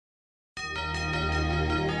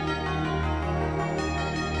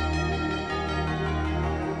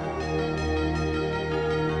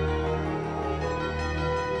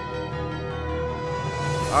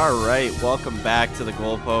All right, welcome back to the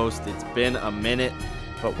Goalpost. It's been a minute,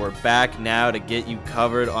 but we're back now to get you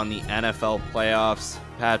covered on the NFL playoffs.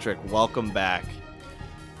 Patrick, welcome back.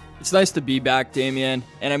 It's nice to be back, Damien.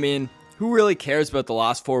 And I mean, who really cares about the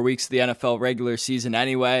last 4 weeks of the NFL regular season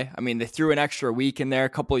anyway? I mean, they threw an extra week in there a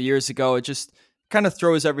couple of years ago. It just kind of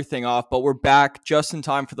throws everything off, but we're back just in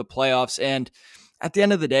time for the playoffs. And at the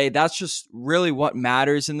end of the day, that's just really what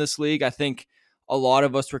matters in this league. I think a lot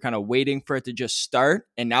of us were kind of waiting for it to just start.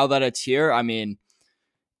 And now that it's here, I mean,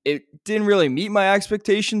 it didn't really meet my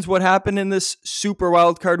expectations what happened in this super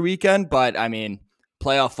wild card weekend. But I mean,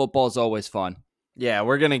 playoff football is always fun. Yeah,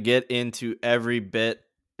 we're going to get into every bit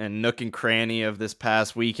and nook and cranny of this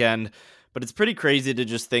past weekend. But it's pretty crazy to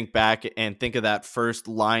just think back and think of that first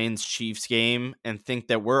Lions-Chiefs game and think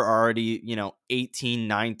that we're already, 18,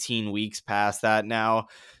 19 weeks past that now.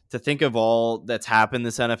 To think of all that's happened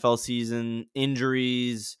this NFL season,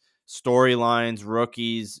 injuries, storylines,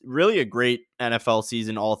 rookies, really a great NFL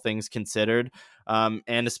season, all things considered.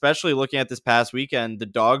 And especially looking at this past weekend, the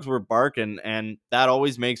dogs were barking, and that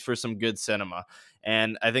always makes for some good cinema.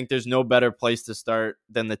 And I think there's no better place to start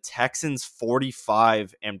than the Texans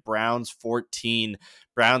 45 and Browns 14.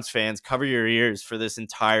 Browns fans, cover your ears for this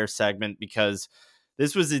entire segment because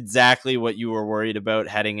this was exactly what you were worried about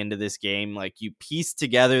heading into this game. Like, you piece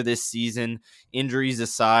together this season, injuries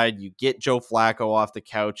aside, you get Joe Flacco off the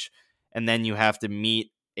couch, and then you have to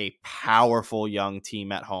meet a powerful young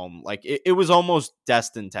team at home. Like, it was almost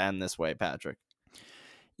destined to end this way, Patrick.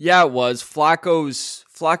 Yeah, it was.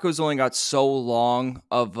 Flacco's only got so long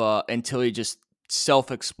of until he just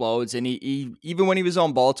self-explodes. And he even when he was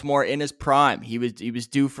on Baltimore in his prime, he was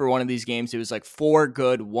due for one of these games. It was like 4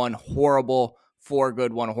 good, 1 horrible, 4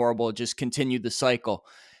 good, 1 horrible, just continued the cycle.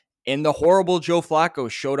 And the horrible Joe Flacco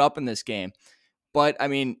showed up in this game. But I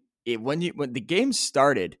mean, when the game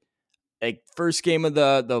started, like first game of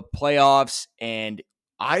the playoffs, and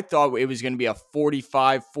I thought it was going to be a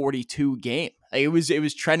 45-42 game. Like, it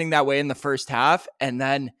was trending that way in the first half. And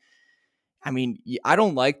then, I mean, I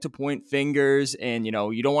don't like to point fingers and, you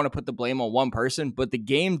don't want to put the blame on one person, but the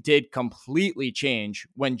game did completely change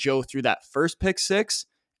when Joe threw that first pick six.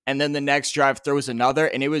 And then the next drive throws another,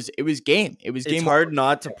 and it was game. It was game. It's hard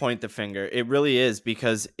not to point the finger. It really is,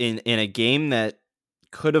 because in a game that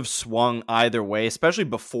could have swung either way, especially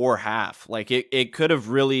before half, like it could have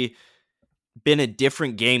really been a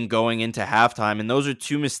different game going into halftime. And those are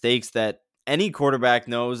two mistakes that any quarterback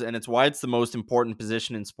knows, and it's why it's the most important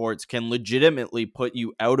position in sports, can legitimately put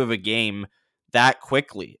you out of a game that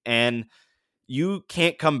quickly. And you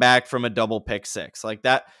can't come back from a double pick six. Like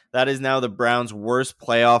that is now the Browns' worst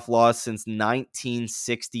playoff loss since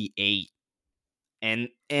 1968. And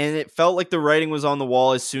it felt like the writing was on the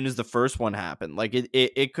wall as soon as the first one happened. Like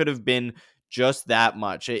it could have been just that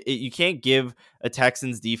much. You can't give a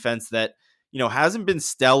Texans defense that, hasn't been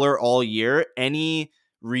stellar all year any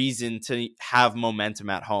reason to have momentum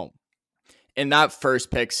at home. And that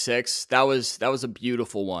first pick six, that was a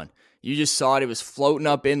beautiful one. You just saw it. It was floating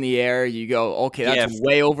up in the air. You go, okay, that's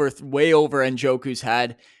way over Njoku's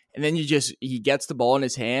head. And then he gets the ball in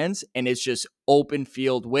his hands, and it's just open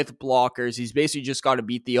field with blockers. He's basically just got to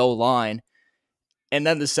beat the O-line. And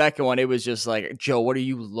then the second one, it was just like, Joe, what are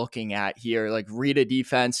you looking at here? Like, read a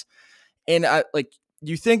defense. And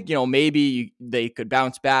you think, maybe they could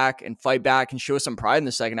bounce back and fight back and show some pride in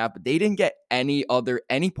the second half, but they didn't get any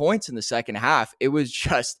points in the second half. It was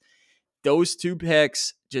just those 2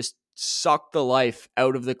 picks just sucked the life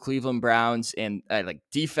out of the Cleveland Browns, and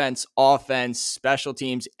defense, offense, special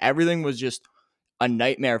teams, everything was just a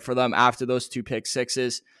nightmare for them after those 2 pick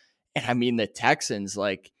sixes. And I mean, the Texans,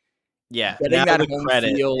 getting that home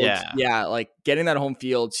field, getting that home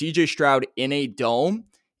field, CJ Stroud in a dome,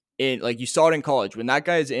 you saw it in college, when that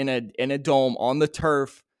guy's in a dome on the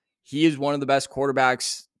turf, he is one of the best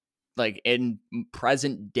quarterbacks, in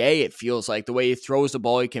present day. It feels like the way he throws the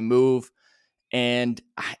ball, he can move. And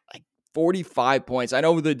 45 points. I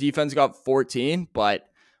know the defense got 14, but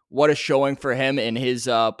what a showing for him in his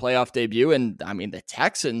playoff debut. And I mean, the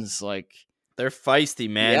Texans, they're feisty,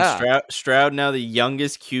 man. Yeah. Stroud now the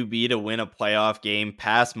youngest QB to win a playoff game,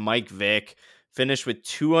 past Mike Vick, finished with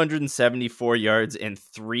 274 yards and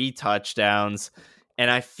 3 touchdowns. And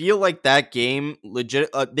I feel like that game the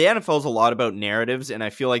NFL is a lot about narratives, and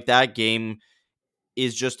I feel like that game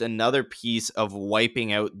is just another piece of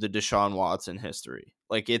wiping out the Deshaun Watson history.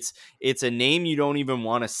 Like, it's a name you don't even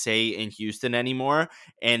want to say in Houston anymore.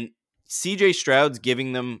 And CJ Stroud's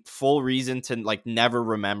giving them full reason to never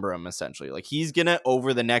remember him, essentially. Like, he's going to,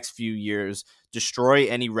 over the next few years, destroy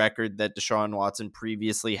any record that Deshaun Watson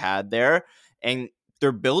previously had there. And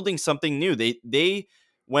they're building something new. They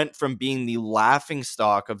went from being the laughing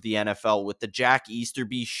stock of the NFL with the Jack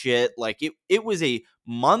Easterby shit. Like it was a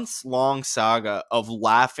months long saga of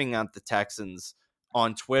laughing at the Texans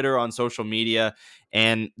on Twitter, on social media.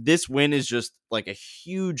 And this win is just like a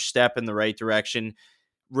huge step in the right direction.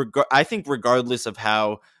 I think regardless of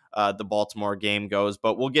how the Baltimore game goes,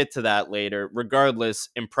 but we'll get to that later. Regardless,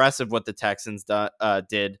 impressive what the Texans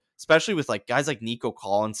did, especially with like guys like Nico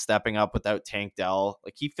Collins stepping up without Tank Dell.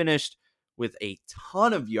 Like he finished with a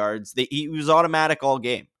ton of yards. He was automatic all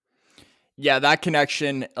game. Yeah, that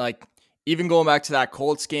connection, like even going back to that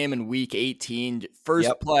Colts game in week 18, first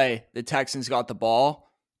play, the Texans got the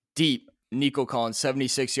ball deep. Nico Collins,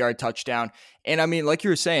 76-yard touchdown. And I mean, like you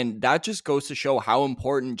were saying, that just goes to show how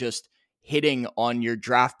important just hitting on your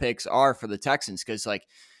draft picks are for the Texans. Because like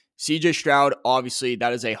CJ Stroud, obviously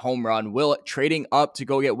that is a home run. Trading up to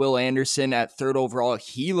go get Will Anderson at 3rd overall,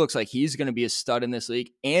 he looks like he's going to be a stud in this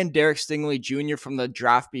league. And Derek Stingley Jr. from the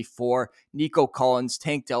draft before, Nico Collins,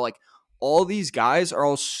 Tank Dell, like all these guys are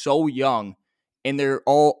all so young and they're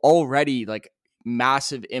all already like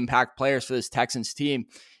massive impact players for this Texans team.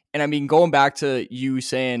 And I mean, going back to you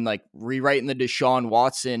saying like rewriting the Deshaun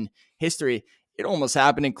Watson history, it almost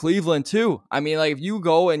happened in Cleveland too. I mean, like if you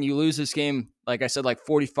go and you lose this game, like I said, like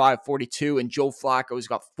 45-42, and Joe Flacco's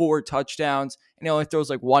got 4 touchdowns and he only throws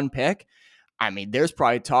like 1 pick. I mean, there's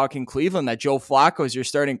probably talk in Cleveland that Joe Flacco is your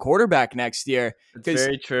starting quarterback next year. It's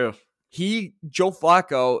very true. Joe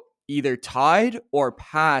Flacco either tied or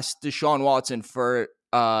passed Deshaun Watson for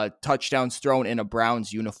touchdowns thrown in a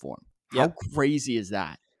Browns uniform. How crazy is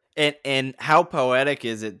that? And how poetic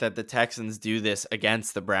is it that the Texans do this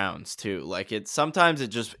against the Browns too? Like sometimes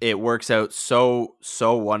it works out so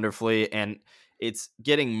wonderfully, and it's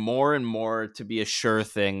getting more and more to be a sure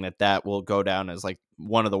thing that will go down as like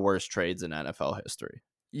one of the worst trades in NFL history.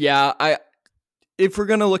 Yeah, if we're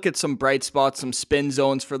gonna look at some bright spots, some spin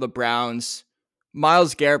zones for the Browns,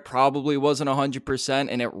 Myles Garrett probably wasn't 100%,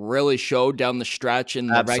 and it really showed down the stretch in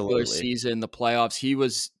the regular season, the playoffs. He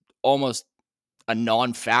was almost a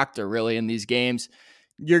non-factor really in these games.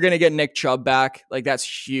 You're going to get Nick Chubb back. Like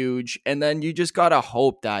that's huge. And then you just got to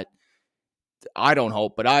hope that, I don't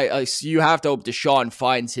hope, but you have to hope Deshaun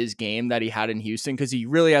finds his game that he had in Houston, because he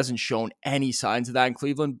really hasn't shown any signs of that in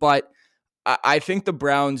Cleveland. But I think the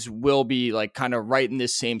Browns will be like kind of right in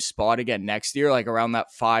this same spot again next year, like around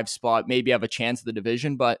that 5 spot, maybe have a chance at the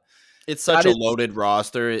division. But it's such a loaded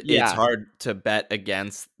roster. It's hard to bet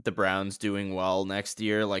against the Browns doing well next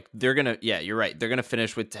year. Like they're going to, you're right. They're going to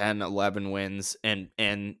finish with 10, 11 wins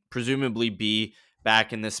and presumably be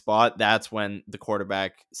back in this spot. That's when the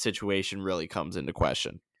quarterback situation really comes into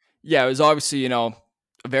question. Yeah, it was obviously, a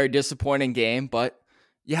very disappointing game, but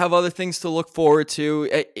you have other things to look forward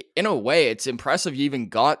to. In a way, it's impressive you even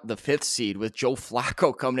got the 5th seed with Joe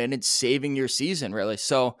Flacco coming in and saving your season, really.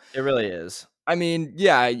 So it really is. I mean,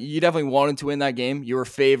 yeah, you definitely wanted to win that game. You were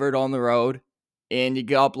favored on the road, and you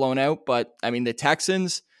got blown out. But I mean, the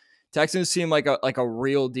Texans seem like a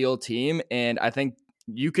real deal team, and I think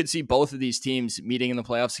you could see both of these teams meeting in the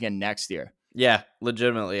playoffs again next year. Yeah,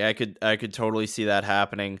 legitimately, I could totally see that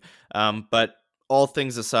happening. But all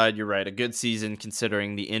things aside, you're right. A good season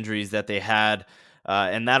considering the injuries that they had,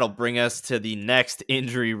 and that'll bring us to the next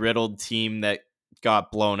injury-riddled team that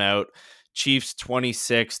got blown out. Chiefs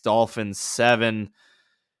 26, Dolphins 7.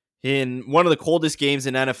 In one of the coldest games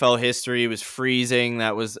in NFL history, it was freezing.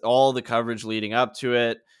 That was all the coverage leading up to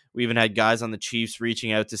it. We even had guys on the Chiefs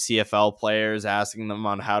reaching out to CFL players, asking them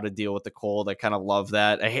on how to deal with the cold. I kind of love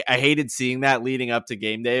that. I hated seeing that leading up to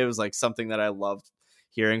game day. It was like something that I loved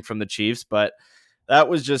hearing from the Chiefs, but that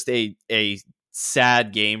was just a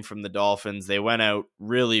sad game from the Dolphins. They went out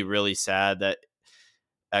really, really sad. That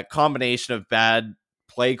a combination of bad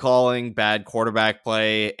play calling, bad quarterback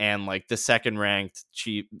play, and like the second ranked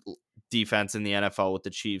Chief defense in the NFL with the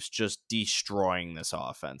Chiefs just destroying this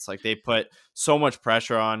offense. Like they put so much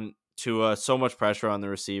pressure on Tua, so much pressure on the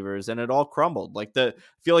receivers, and it all crumbled. Like I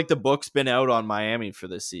feel like the book's been out on Miami for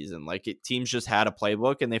this season. Like teams just had a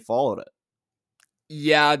playbook and they followed it.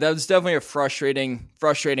 Yeah, that was definitely a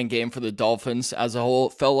frustrating game for the Dolphins as a whole.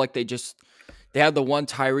 It felt like they had the one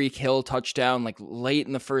Tyreek Hill touchdown like late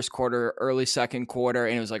in the first quarter, early second quarter,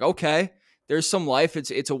 and it was like, okay, there's some life. It's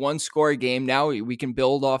a 1-score game now. We can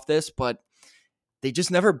build off this, but they just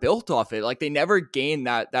never built off it. Like they never gained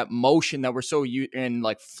that motion that we're so in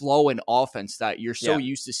like flow and offense that you're so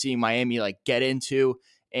used to seeing Miami like get into.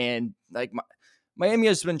 And like Miami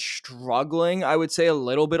has been struggling, I would say, a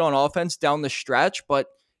little bit on offense down the stretch, but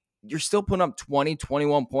you're still putting up 20,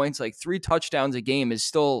 21 points, like 3 touchdowns a game is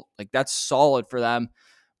still like, that's solid for them.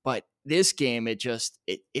 But this game, it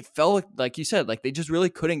felt like you said, like they just really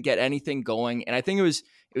couldn't get anything going. And I think it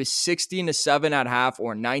It was 16-7 at half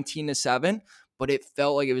or 19-7, but it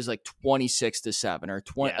felt like it was like 26-7 or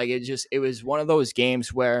 20. Yeah. Like it was one of those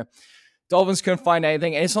games where Dolphins couldn't find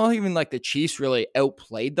anything. And it's not even like the Chiefs really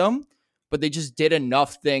outplayed them, but they just did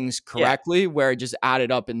enough things correctly where it just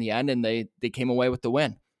added up in the end and they came away with the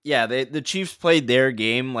win. Yeah, the Chiefs played their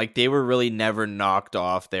game. Like, they were really never knocked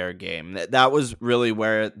off their game. That was really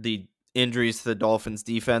where the injuries to the Dolphins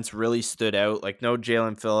defense really stood out. Like, no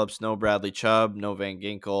Jalen Phillips, no Bradley Chubb, no Van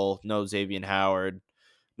Ginkel, no Xavier Howard,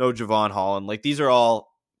 no Javon Holland. Like, these are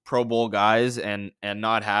all Pro Bowl guys, and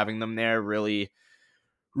not having them there really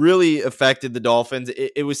affected the Dolphins.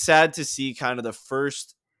 It was sad to see kind of the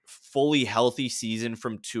first fully healthy season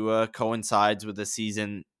from Tua coincides with a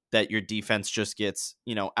season that your defense just gets,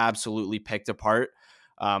 absolutely picked apart.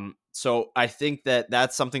 So I think that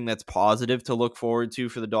that's something that's positive to look forward to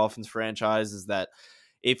for the Dolphins franchise, is that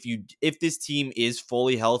if this team is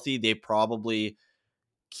fully healthy, they probably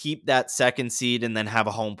keep that second seed and then have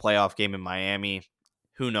a home playoff game in Miami.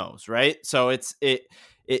 Who knows, right? So it's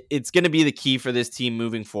going to be the key for this team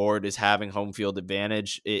moving forward, is having home field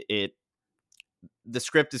advantage. The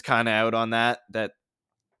script is kind of out on that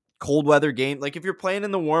cold weather game. Like, if you're playing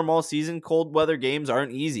in the warm all season, cold weather games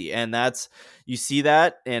aren't easy. And you see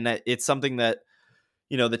that. And it's something that,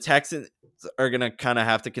 the Texans are going to kind of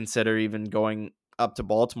have to consider even going up to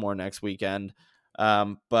Baltimore next weekend.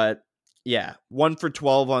 But yeah, 1 for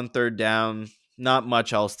 12 on third down. Not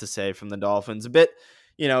much else to say from the Dolphins. A bit,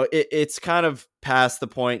 it's kind of past the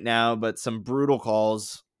point now, but some brutal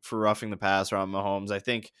calls for roughing the passer on Mahomes. I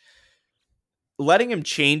think letting him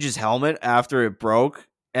change his helmet after it broke,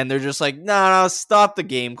 and they're just like, no, stop the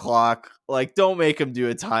game clock. Like, don't make him do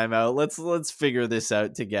a timeout. Let's figure this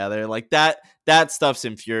out together. Like, that stuff's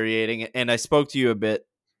infuriating. And I spoke to you a bit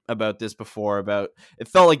about this before, about it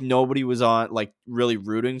felt like nobody was on, like, really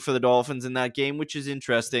rooting for the Dolphins in that game, which is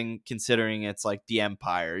interesting considering it's like the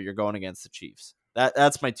Empire. You're going against the Chiefs.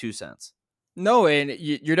 That's my 2 cents. No, and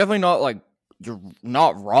you're definitely not like, you're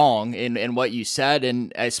not wrong in what you said.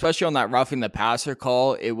 And especially on that roughing the passer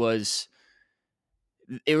call, there was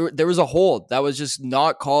a hold that was just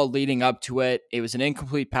not called leading up to it. It was an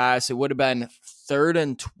incomplete pass. It would have been 3rd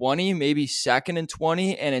and 20, maybe 2nd and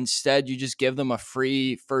 20. And instead you just give them a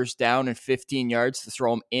free first down and 15 yards to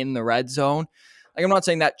throw them in the red zone. Like, I'm not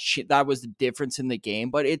saying that was the difference in the game,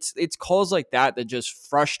 but it's calls like that just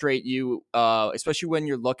frustrate you, especially when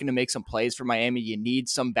you're looking to make some plays for Miami. You need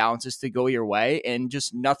some bounces to go your way, and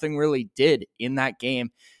just nothing really did in that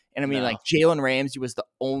game. And I mean, like, Jalen Ramsey was the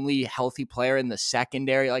only healthy player in the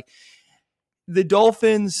secondary. Like, the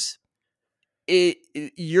Dolphins,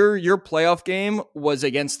 your playoff game was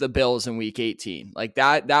against the Bills in Week 18. Like,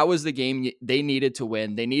 that was the game they needed to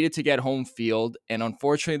win. They needed to get home field, and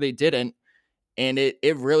unfortunately they didn't. And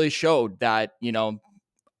it really showed that,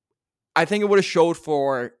 I think it would have showed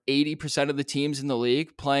for 80% of the teams in the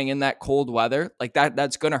league playing in that cold weather. Like,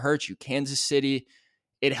 that's going to hurt you. Kansas City,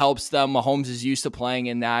 it helps them. Mahomes is used to playing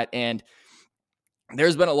in that. And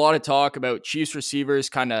there's been a lot of talk about Chiefs receivers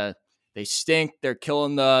they stink. They're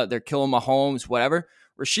killing Mahomes, whatever.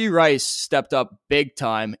 Rashee Rice stepped up big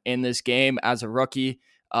time in this game as a rookie,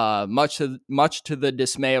 much to the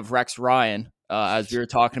dismay of Rex Ryan. As we were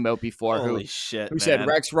talking about before, Holy shit, who said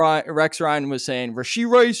Rex Ryan was saying Rashee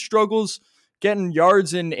Rice struggles getting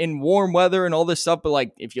yards in warm weather and all this stuff. But,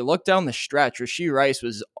 like, if you look down the stretch, Rashee Rice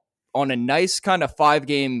was on a nice kind of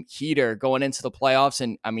 5-game heater going into the playoffs.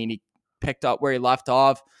 And I mean, he picked up where he left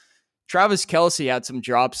off. Travis Kelce had some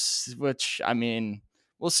drops, which, I mean,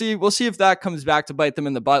 we'll see if that comes back to bite them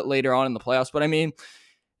in the butt later on in the playoffs. But I mean,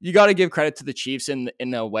 you got to give credit to the Chiefs in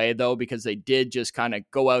a way, though, because they did just kind of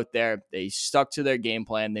go out there. They stuck to their game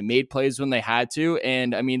plan. They made plays when they had to.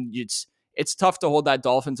 And I mean, it's tough to hold that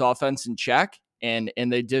Dolphins offense in check. And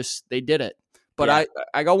they did it. But yeah.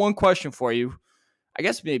 I got one question for you. I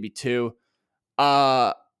guess maybe 2.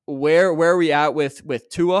 Where are we at with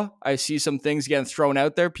Tua? I see some things getting thrown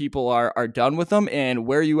out there. People are done with them. And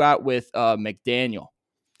where are you at with McDaniel?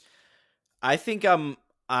 I think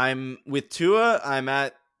I'm with Tua. I'm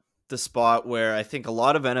at the spot where I think a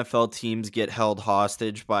lot of NFL teams get held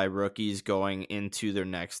hostage by rookies going into their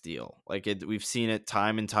next deal. Like, we've seen it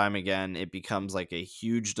time and time again. It becomes like a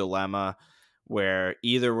huge dilemma where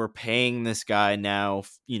either we're paying this guy now,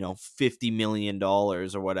 $50 million or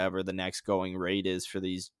whatever the next going rate is for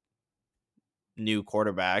these new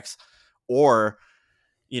quarterbacks, or,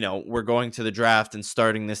 we're going to the draft and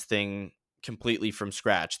starting this thing completely from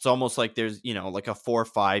scratch. It's almost like there's, like a 4 or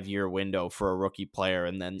 5 year window for a rookie player,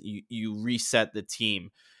 and then you reset the team.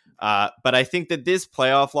 But I think that this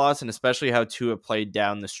playoff loss, and especially how Tua played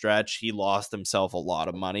down the stretch, he lost himself a lot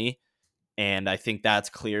of money And I think that's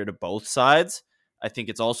clear to both sides. I think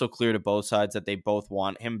it's also clear to both sides that they both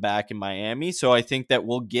want him back in Miami. So I think that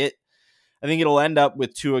I think it'll end up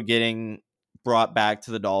with Tua getting brought back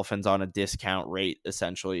to the Dolphins on a discount rate,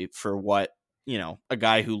 essentially, for what, a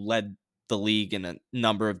guy who led the league in a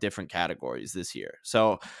number of different categories this year.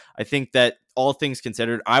 So I think that all things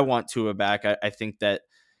considered, I want Tua back. I think that,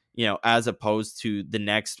 as opposed to the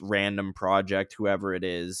next random project, whoever it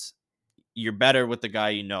is, you're better with the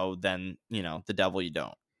guy than, the devil you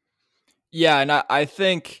don't. Yeah, and I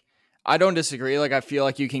think I don't disagree. Like, I feel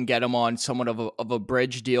like you can get him on somewhat of a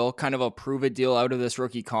bridge deal, kind of a prove it deal out of this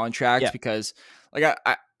rookie contract, because like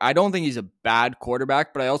I don't think he's a bad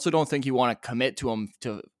quarterback, but I also don't think you want to commit to him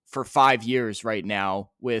for 5 years right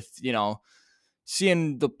now with,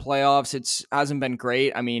 seeing the playoffs. It hasn't been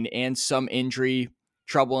great. I mean, and some injury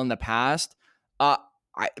trouble in the past.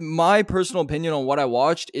 My personal opinion on what I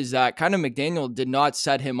watched is that kind of McDaniel did not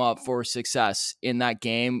set him up for success in that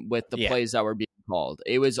game with the plays that were being called.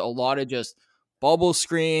 It was a lot of just bubble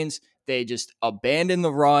screens. They just abandoned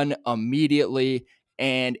the run immediately.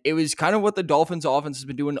 And it was kind of what the Dolphins offense has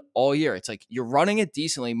been doing all year. It's like you're running it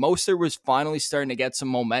decently. Mostert was finally starting to get some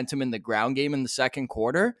momentum in the ground game in the second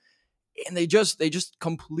quarter. And they just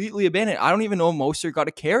completely abandoned it. I don't even know if Mostert got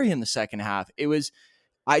a carry in the second half.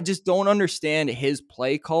 I just don't understand his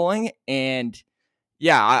play calling. And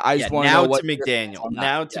I just want to know what McDaniel.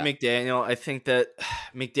 Now to McDaniel, I think that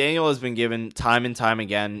McDaniel has been given time and time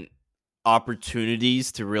again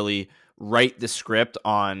opportunities to really write the script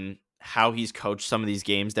on how he's coached some of these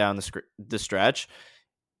games down the stretch.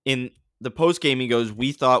 In the post game, he goes,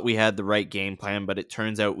 "We thought we had the right game plan, but it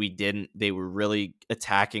turns out we didn't. They were really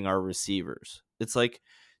attacking our receivers." It's like,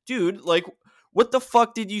 dude, like, what the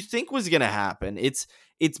fuck did you think was going to happen?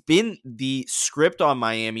 It's been the script on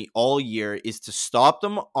Miami all year is to stop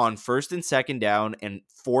them on first and second down and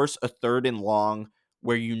force a third and long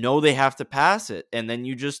where they have to pass it. And then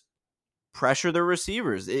you just pressure the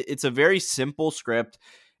receivers. It's a very simple script,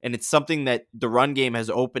 and it's something that the run game has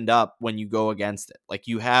opened up when you go against it. Like,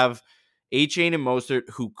 you have A-Chain and Mostert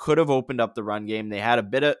who could have opened up the run game. They had a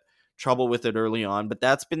bit of trouble with it early on, but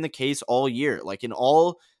that's been the case all year. Like, in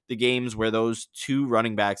all the games where those two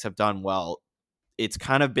running backs have done well, it's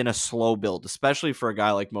kind of been a slow build, especially for a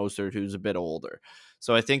guy like Mostert who's a bit older.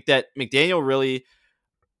 So I think that McDaniel really,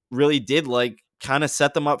 really did kind of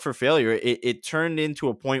set them up for failure. It turned into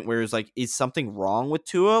a point where it's like, is something wrong with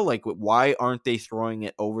Tua? Like, why aren't they throwing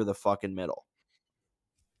it over the fucking middle?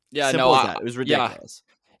 Yeah, Simple as that. It was ridiculous.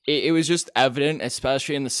 It was just evident,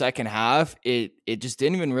 especially in the second half. It just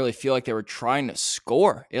didn't even really feel like they were trying to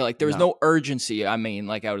score. There was no urgency, out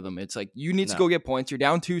of them. It's like, you need to go get points. You're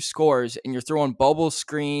down 2 scores, and you're throwing bubble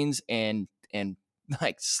screens and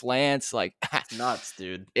like slants. Like, it's nuts,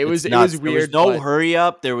 dude. It was weird. There was no hurry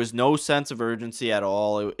up. There was no sense of urgency at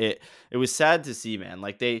all. It was sad to see, man.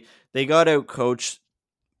 Like, they got out coached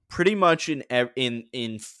pretty much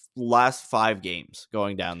in last 5 games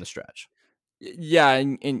going down the stretch. Yeah,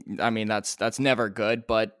 and I mean, that's never good,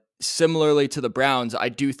 but similarly to the Browns, I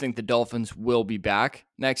do think the Dolphins will be back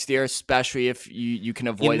next year, especially if you can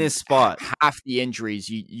avoid in this spot half the injuries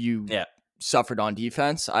you suffered on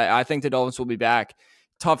defense. I think the Dolphins will be back.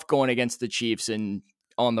 Tough going against the Chiefs and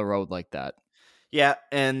on the road like that. Yeah,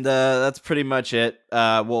 and that's pretty much it.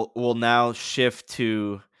 We'll now shift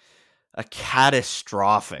to a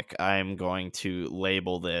catastrophic, I'm going to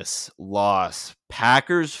label this, loss.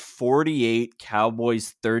 Packers 48,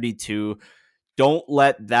 Cowboys 32. Don't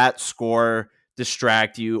let that score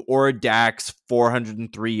distract you, or Dak's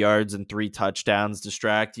 403 yards and 3 touchdowns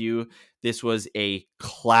distract you. This was a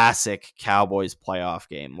classic Cowboys playoff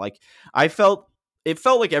game. Like, it felt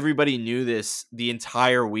like everybody knew this the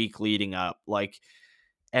entire week leading up. Like,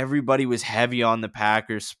 everybody was heavy on the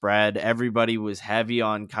Packers spread. Everybody was heavy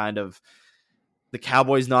on kind of the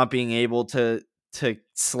Cowboys not being able to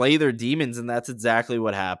slay their demons, and that's exactly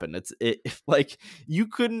what happened. Like, you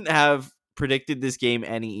couldn't have predicted this game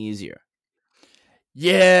any easier.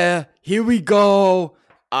 Yeah, here we go.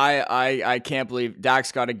 I can't believe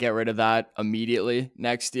Dak's got to get rid of that immediately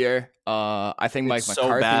next year. I think Mike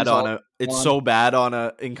McCarthy's so bad on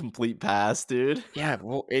a incomplete pass, dude. Yeah,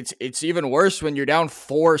 well, it's even worse when you're down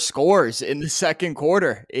 4 scores in the second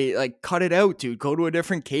quarter. Cut it out, dude. Go to a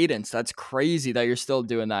different cadence. That's crazy that you're still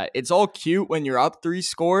doing that. It's all cute when you're up 3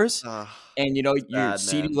 scores, and your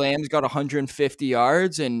CeeDee Lamb's got 150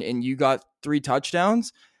 yards and you got 3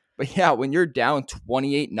 touchdowns. But yeah, when you're down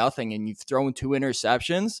 28-0 and you've thrown 2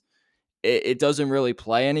 interceptions, it doesn't really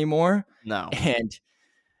play anymore. No. And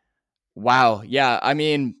wow, yeah, I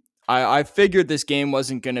mean, I figured this game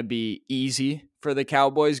wasn't going to be easy for the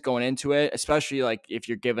Cowboys going into it, especially like if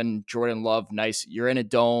you're giving Jordan Love you're in a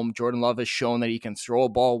dome. Jordan Love has shown that he can throw a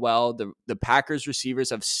ball well. The Packers receivers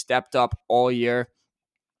have stepped up all year,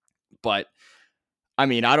 but I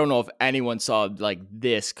mean, I don't know if anyone saw like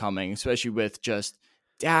this coming, especially with just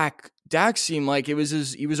Dak. Dak seemed like he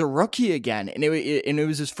was a rookie again, and it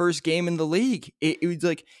was his first game in the league. It was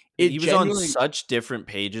like he was on such different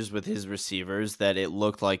pages with his receivers that it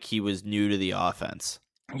looked like he was new to the offense.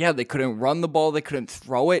 Yeah, they couldn't run the ball, they couldn't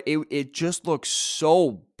throw it. It just looked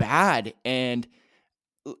so bad. And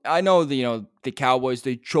I know the Cowboys,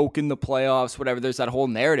 they choke in the playoffs, whatever. There's that whole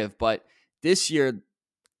narrative, but this year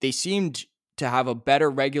they seemed to have a better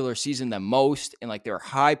regular season than most, and like they're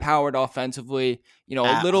high powered offensively.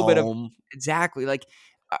 A little bit of exactly like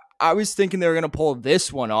I was thinking they were going to pull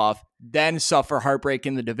this one off, then suffer heartbreak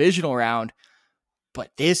in the divisional round.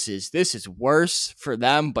 But this is worse for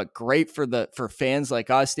them, but great for fans like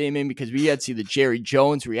us, Damien, because we had to see the Jerry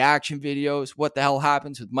Jones reaction videos. What the hell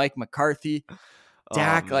happens with Mike McCarthy?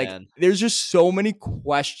 Dak, like there's just so many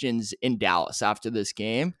questions in Dallas after this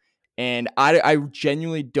game, and I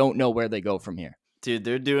genuinely don't know where they go from here. Dude,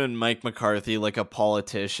 they're doing Mike McCarthy like a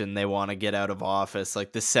politician they want to get out of office.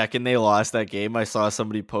 Like the second they lost that game, I saw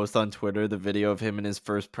somebody post on Twitter the video of him in his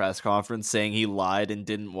first press conference saying he lied and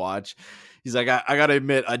didn't watch. He's like, I gotta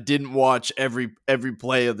admit, I didn't watch every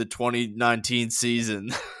play of the 2019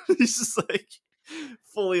 season. He's just like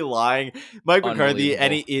fully lying. Mike McCarthy,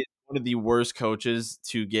 and he is one of the worst coaches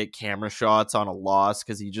to get camera shots on a loss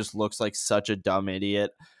because he just looks like such a dumb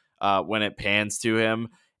idiot when it pans to him.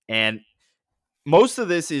 And most of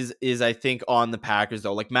this is I think on the Packers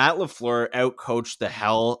though. Like Matt LaFleur outcoached the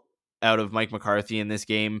hell out of Mike McCarthy in this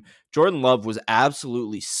game. Jordan Love was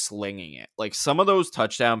absolutely slinging it. Like some of those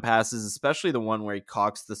touchdown passes, especially the one where he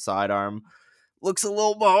cocks the sidearm, looks a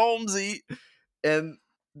little Mahomesy, and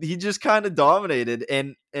he just kind of dominated.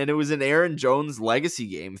 And it was an Aaron Jones legacy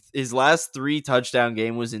game. His last 3 touchdown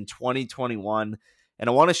game was in 2021, and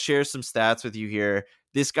I want to share some stats with you here.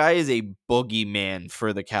 This guy is a boogeyman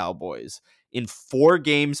for the Cowboys. In 4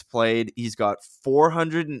 games played, he's got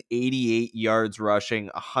 488 yards rushing,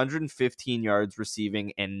 115 yards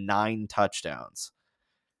receiving, and 9 touchdowns.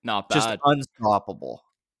 Not bad. Just unstoppable.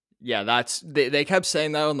 Yeah, they kept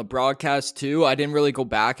saying that on the broadcast too. I didn't really go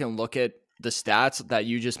back and look at the stats that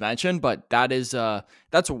you just mentioned, but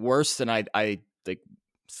that's worse than I like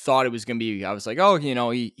thought it was going to be. I was like, oh,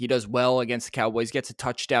 he does well against the Cowboys, gets a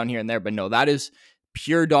touchdown here and there, but no, that is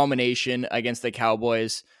pure domination against the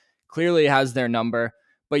Cowboys. Clearly has their number.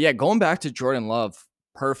 But yeah, going back to Jordan Love,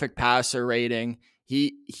 perfect passer rating.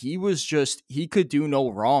 He could do no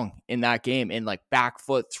wrong in that game. In like back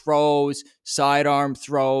foot throws, sidearm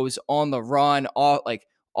throws, on the run,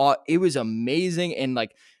 it was amazing. And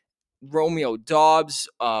like Romeo Doubs,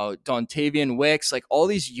 Dontavian Wicks, like all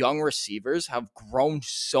these young receivers have grown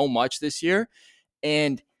so much this year.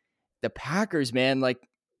 And the Packers, man, like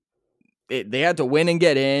they had to win and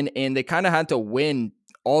get in, and they kind of had to win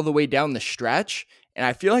all the way down the stretch. And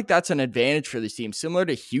I feel like that's an advantage for this team, similar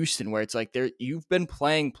to Houston, where it's like you've been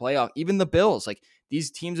playing playoff, even the Bills, like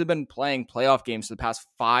these teams have been playing playoff games for the past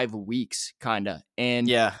 5 weeks, kind of. And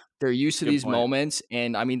yeah, they're used to these moments.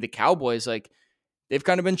 And I mean, the Cowboys, like they've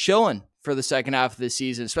kind of been chilling for the second half of the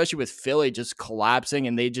season, especially with Philly just collapsing,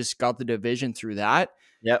 and they just got the division through that.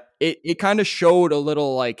 Yep. It kind of showed a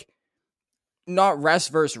little like, not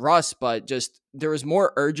rest versus rust, but just there was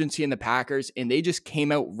more urgency in the Packers, and they just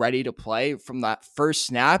came out ready to play from that first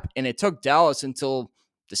snap. And it took Dallas until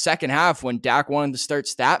the second half when Dak wanted to start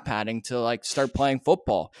stat padding to like start playing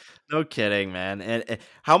football. No kidding, man. And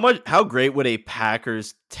how great would a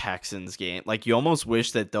Packers Texans game? Like you almost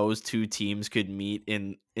wish that those two teams could meet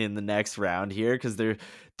in the next round here, because they're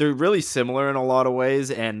really similar in a lot of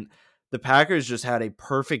ways. And the Packers just had a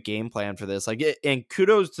perfect game plan for this. Like, and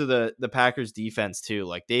kudos to the Packers defense too.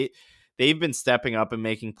 Like they've been stepping up and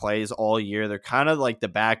making plays all year. They're kind of like the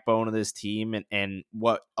backbone of this team and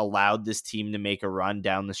what allowed this team to make a run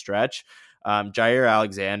down the stretch. Jair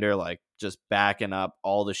Alexander, like just backing up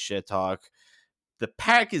all the shit talk. The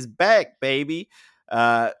Pack is back, baby.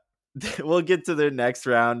 We'll get to their next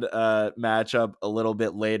round matchup a little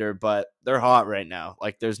bit later, but they're hot right now.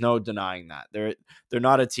 Like there's no denying that. They're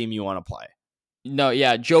not a team you want to play. No,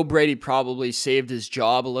 yeah, Joe Brady probably saved his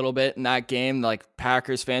job a little bit in that game. Like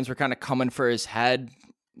Packers fans were kind of coming for his head.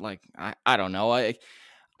 Like I don't know.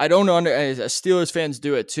 I don't know. Steelers fans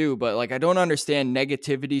do it too, but like I don't understand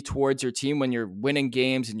negativity towards your team when you're winning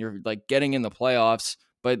games and you're like getting in the playoffs.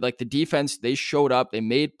 But like the defense, they showed up, they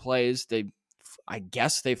made plays, I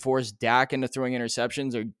guess they forced Dak into throwing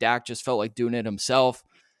interceptions, or Dak just felt like doing it himself.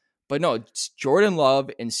 But no, it's Jordan Love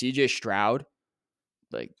and CJ Stroud.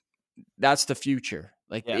 like that's the future.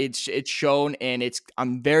 Like Yeah. it's shown, and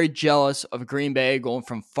I'm very jealous of Green Bay going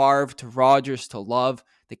from Favre to Rodgers to Love.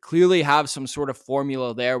 They clearly have some sort of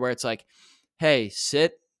formula there where it's like, hey,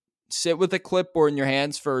 sit with a clipboard in your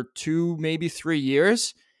hands for 2, maybe 3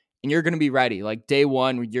 years, and you're going to be ready. Like day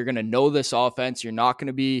one, you're going to know this offense. You're not going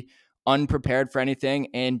to be unprepared for anything.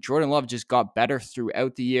 And Jordan Love just got better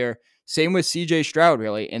throughout the year. Same with CJ Stroud,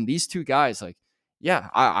 really. And these two guys, like, yeah,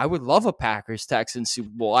 I would love a Packers Texans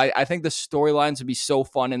Super Bowl. I think the storylines would be so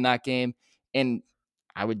fun in that game, and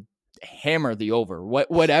I would hammer the over,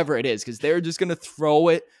 whatever it is, because they're just gonna throw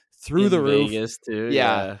it through the In roof. Vegas too.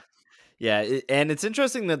 Yeah. Yeah, and it's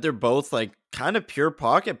interesting that they're both like kind of pure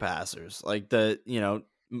pocket passers. Like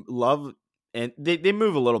Love, and they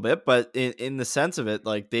move a little bit, but in the sense of it,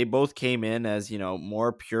 like they both came in as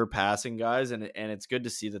more pure passing guys, and it's good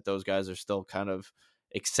to see that those guys are still kind of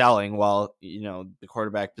excelling while the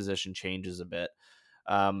quarterback position changes a bit.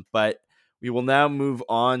 But we will now move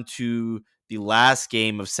on to the last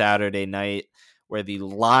game of Saturday night, where the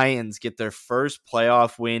Lions get their first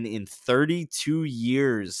playoff win in 32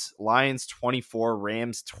 years. Lions 24,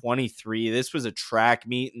 Rams 23. This was a track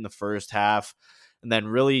meet in the first half, and then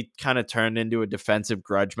really kind of turned into a defensive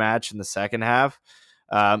grudge match in the second half.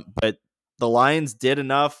 But the Lions did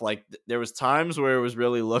enough. Like there was times where it was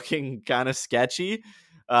really looking kind of sketchy,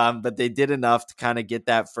 but they did enough to kind of get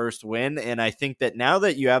that first win. And I think that now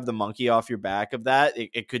that you have the monkey off your back of that,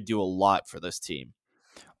 it could do a lot for this team.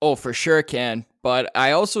 Oh, for sure can. But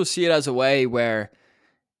I also see it as a way where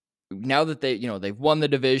now that they've won the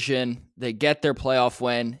division, they get their playoff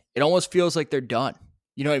win, it almost feels like they're done.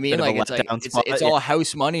 You know what I mean? Like it's all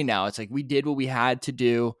house money now. It's like we did what we had to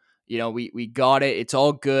do. We got it. It's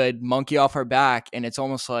all good. Monkey off our back. And it's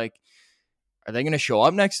almost like, are they going to show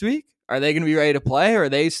up next week? Are they going to be ready to play? Or are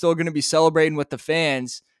they still going to be celebrating with the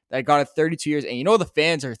fans that got it 32 years? And the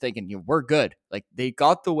fans are thinking, we're good. Like they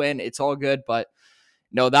got the win. It's all good. But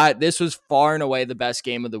no, this was far and away the best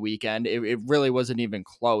game of the weekend. It really wasn't even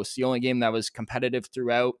close. The only game that was competitive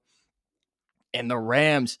throughout. And the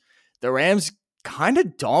Rams kind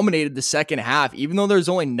of dominated the second half. Even though there's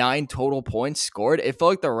only 9 total points scored, it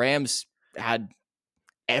felt like the Rams had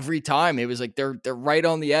every time. It was like they're right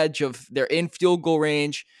on the edge of, they're in field goal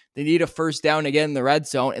range. They need a first down again in the red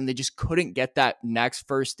zone, and they just couldn't get that next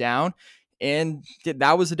first down. And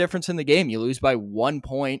that was the difference in the game. You lose by 1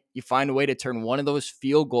 point. You find a way to turn one of those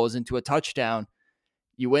field goals into a touchdown.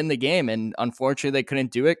 You win the game. And unfortunately, they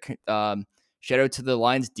couldn't do it. Shout out to the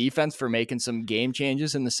Lions defense for making some game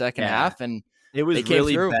changes in the second half. And it was they came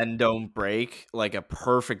really through. bend, don't break, like a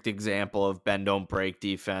perfect example of bend, don't break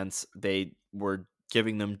defense. They were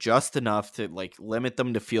giving them just enough to like limit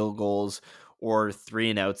them to field goals or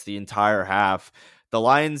 3 and outs the entire half. The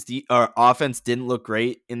Lions offense didn't look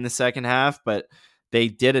great in the second half, but they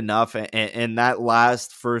did enough. And that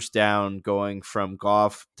last first down going from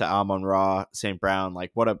Goff to Amon-Ra St. Brown,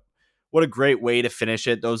 like what a great way to finish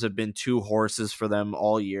it. Those have been 2 horses for them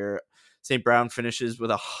all year. St. Brown finishes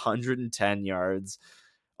with 110 yards.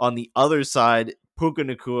 On the other side, Puka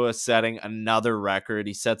Nacua setting another record.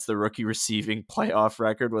 He sets the rookie receiving playoff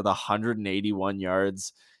record with 181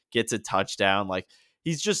 yards, gets a touchdown. Like,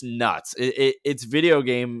 he's just nuts. It's video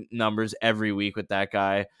game numbers every week with that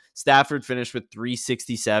guy. Stafford finished with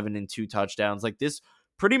 367 and 2 touchdowns. Like, this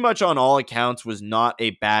pretty much on all accounts was not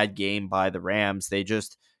a bad game by the Rams. They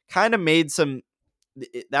just kind of made some,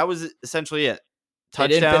 that was essentially it. They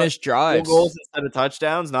didn't finish drives, goals instead of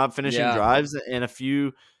touchdowns, not finishing drives, and a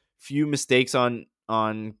few mistakes on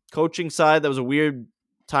coaching side. That was a weird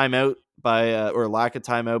timeout or lack of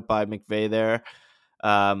timeout by McVay there.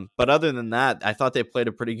 But other than that, I thought they played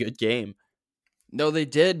a pretty good game. No, they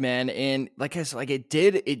did, man. And like I said,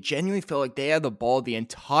 it genuinely felt like they had the ball the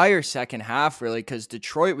entire second half, really, because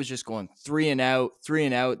Detroit was just going 3 and out.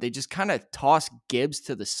 They just kind of tossed Gibbs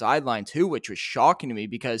to the sideline too, which was shocking to me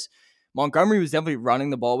because Montgomery was definitely running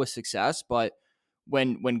the ball with success. But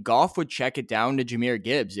when Goff would check it down to Jahmyr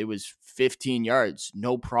Gibbs, it was 15 yards,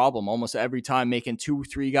 no problem, almost every time, making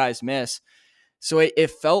 2-3 guys miss. So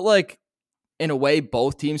it felt like, in a way,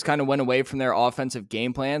 both teams kind of went away from their offensive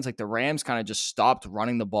game plans. Like the Rams kind of just stopped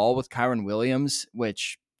running the ball with Kyren Williams,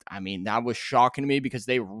 which, I mean, that was shocking to me because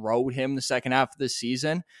they rode him the second half of the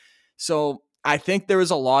season. So I think there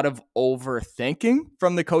was a lot of overthinking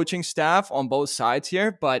from the coaching staff on both sides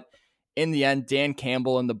here. But in the end, Dan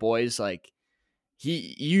Campbell and the boys, like,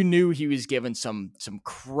 you knew he was giving some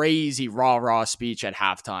crazy rah-rah speech at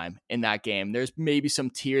halftime in that game. There's maybe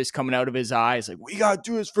some tears coming out of his eyes, like, we got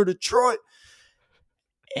to do this for Detroit.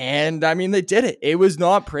 And I mean, they did it. It was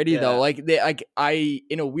not pretty though. Like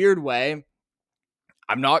in a weird way,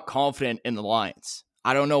 I'm not confident in the Lions.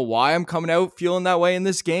 I don't know why I'm coming out feeling that way in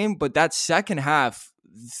this game, but that second half,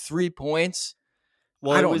 3 points,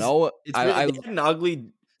 Well, I don't know. it's really they had an ugly,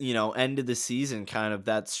 end of the season, kind of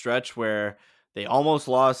that stretch where they almost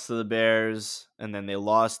lost to the Bears and then they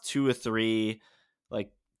lost 2 or 3.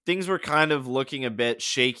 Like, things were kind of looking a bit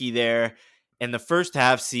shaky there, and the first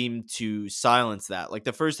half seemed to silence that. Like,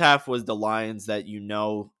 the first half was the Lions that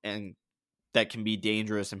and that can be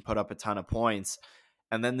dangerous and put up a ton of points.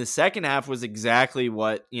 And then the second half was exactly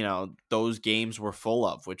what, those games were full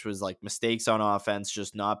of, which was like mistakes on offense,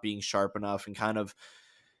 just not being sharp enough and kind of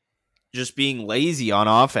just being lazy on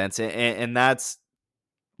offense. And that's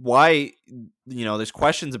why, there's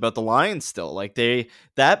questions about the Lions still. Like,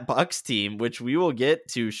 that Bucs team, which we will get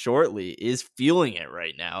to shortly, is feeling it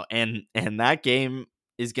right now. And that game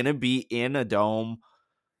is going to be in a dome.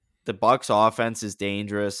 The Bucs offense is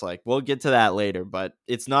dangerous. Like, we'll get to that later, but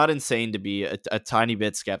it's not insane to be a tiny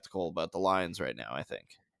bit skeptical about the Lions right now, I think.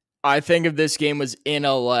 I think if this game was in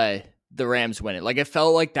LA, the Rams win it. Like, it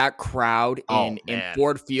felt like that crowd in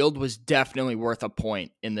Ford Field was definitely worth a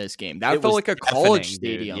point in this game. That felt like a college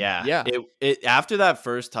stadium. Dude. Yeah. It after that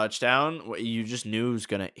first touchdown, you just knew it was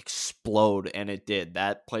going to explode, and it did.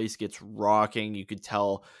 That place gets rocking. You could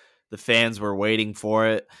tell the fans were waiting for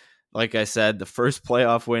it. Like I said, the first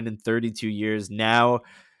playoff win in 32 years. Now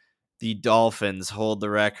the Dolphins hold the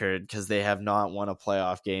record because they have not won a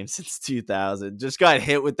playoff game since 2000. Just got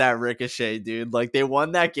hit with that ricochet, dude. Like, they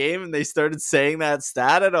won that game and they started saying that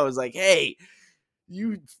stat, and I was like, hey,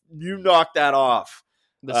 you knocked that off.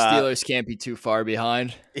 The Steelers can't be too far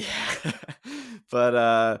behind. Yeah.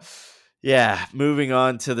 But yeah, moving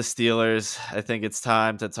on to the Steelers, I think it's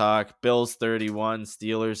time to talk Bills 31,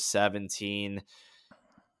 Steelers 17.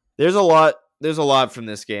 There's a lot from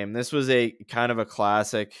this game. This was a kind of a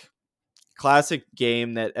classic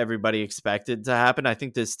game that everybody expected to happen. I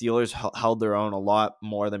think the Steelers held their own a lot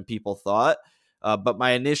more than people thought. But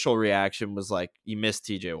my initial reaction was like, you missed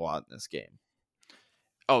TJ Watt in this game.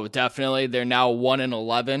 Oh, definitely. They're now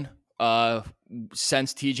 1-11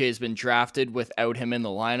 since TJ has been drafted without him in the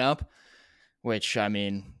lineup, which, I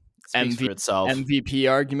mean, speaks for itself. MVP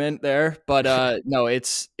argument there. But no,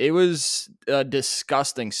 it was a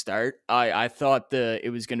disgusting start. I thought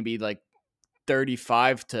it was going to be like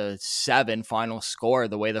 35-7 final score.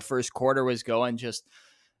 The way the first quarter was going, just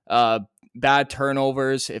bad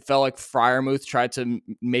turnovers. It felt like Freiermuth tried to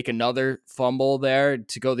make another fumble there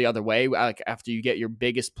to go the other way. Like, after you get your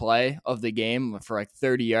biggest play of the game for like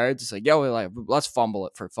 30 yards, it's like, let's fumble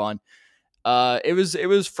it for fun. It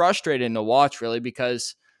was frustrating to watch, really,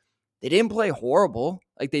 because they didn't play horrible.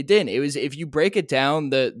 Like, they didn't. It was, if you break it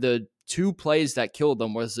down, the 2 plays that killed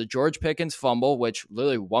them was the George Pickens fumble, which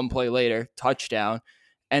literally 1 play later, touchdown.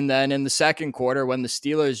 And then in the second quarter, when the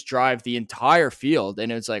Steelers drive the entire field,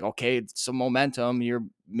 and it's like, okay, some momentum, you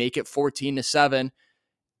make it 14-7,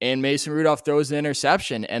 and Mason Rudolph throws an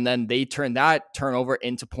interception, and then they turn that turnover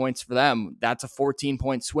into points for them. That's a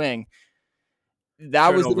 14-point swing.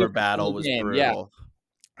 That was the battle was brutal. Yeah.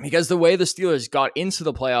 Because the way the Steelers got into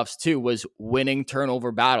the playoffs too was winning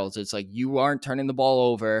turnover battles. It's like, you aren't turning the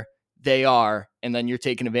ball over, they are, and then you're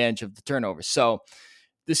taking advantage of the turnover. So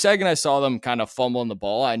the second I saw them kind of fumbling the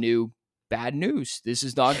ball, I knew, bad news. This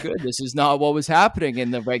is not good. This is not what was happening in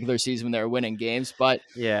the regular season when they were winning games. But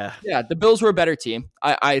yeah, the Bills were a better team.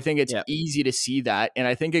 I think it's easy to see that. And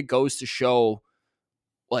I think it goes to show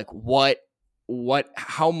like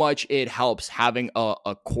how much it helps having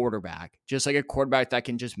a quarterback, just like a quarterback that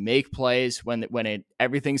can just make plays when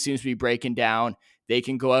everything seems to be breaking down. They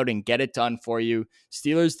can go out and get it done for you.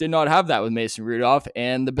 Steelers did not have that with Mason Rudolph,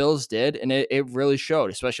 and the Bills did, and it really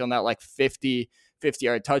showed, especially on that like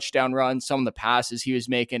 50-yard touchdown run. Some of the passes he was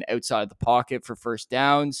making outside the pocket for first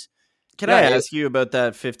downs. Can I ask you about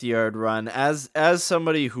that 50-yard run? As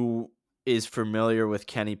somebody who is familiar with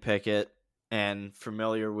Kenny Pickett and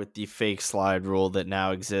familiar with the fake slide rule that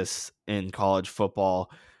now exists in college football,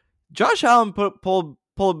 Josh Allen pulled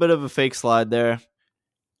a bit of a fake slide there.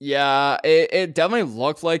 Yeah, it definitely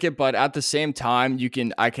looked like it, but at the same time,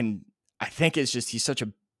 I think it's just he's such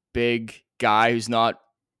a big guy who's not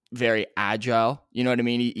very agile. You know what I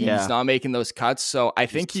mean? He's not making those cuts. So I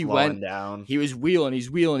think he went down. He was wheeling. He's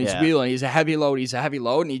wheeling. He's a heavy load.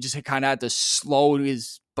 And he just kind of had to slow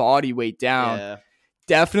his body weight down. Yeah.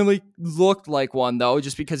 Definitely looked like one though,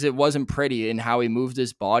 just because it wasn't pretty in how he moved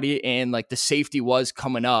his body, and like the safety was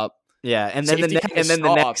coming up. Yeah, and then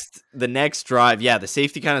the next drive, the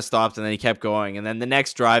safety kind of stopped, and then he kept going, and then the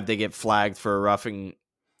next drive they get flagged for roughing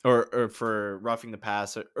or for roughing the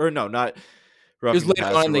pass, or no, not It was roughing the later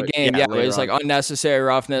on passer. in the But game. Yeah, it later was like on, unnecessary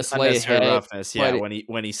roughness, late unnecessary hit. roughness. Yeah, But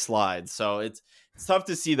when he slides. So it's tough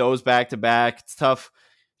to see those back to back. It's tough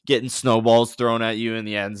getting snowballs thrown at you in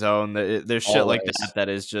the end zone. There's shit like always that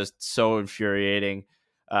is just so infuriating.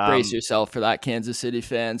 brace yourself for that, Kansas City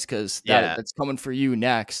fans, because Yeah, that's coming for you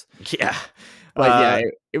next. yeah. But yeah,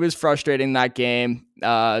 it was frustrating, that game.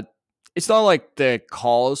 It's not like the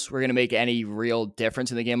calls were going to make any real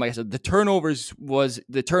difference in the game. Like I said, the turnovers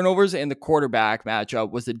and the quarterback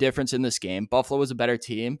matchup was the difference in this game. Buffalo was a better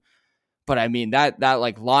team, but I mean that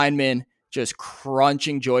like lineman just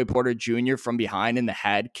crunching Joey Porter Jr. from behind in the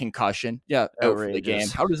head, concussion, out for the game.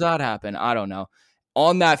 Outrageous. How does that happen? I don't know.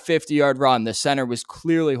 On that 50-yard run, the center was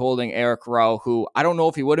clearly holding Eric Rowe, who I don't know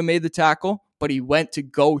if he would have made the tackle, but he went to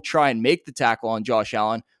go try and make the tackle on Josh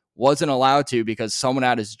Allen. Wasn't allowed to because someone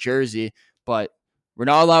had his jersey, but we're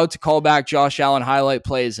not allowed to call back Josh Allen highlight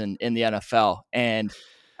plays in the NFL. And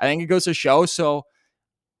I think it goes to show. So,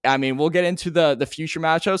 I mean, we'll get into the future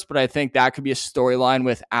matchups, but I think that could be a storyline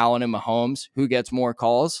with Allen and Mahomes. Who gets more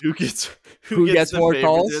calls? Who gets the more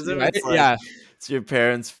calls? favoritism? Right? It's like, Yeah. it's your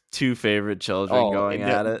parents' two favorite children going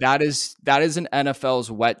at it. That is an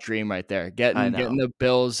NFL's wet dream right there. Getting the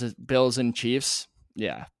Bills and Chiefs.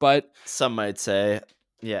 Yeah, but some might say,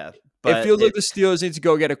 yeah. It But feels like the Steelers need to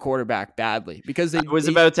go get a quarterback badly because I was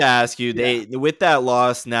about to ask you. They with that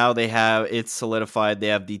loss now it's solidified. They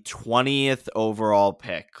have the 20th overall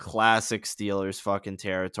pick. Classic Steelers fucking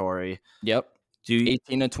territory. Yep.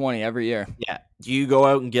 18 to 20 every year. Yeah. Do you go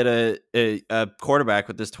out and get a quarterback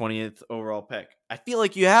with this 20th overall pick? I feel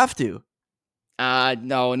like you have to.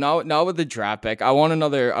 No, not with the draft pick. I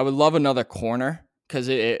would love another corner because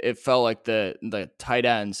it felt like the tight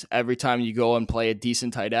ends. Every time you go and play a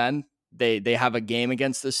decent tight end, they have a game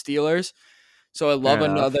against the Steelers. So I love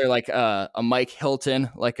another like a Mike Hilton,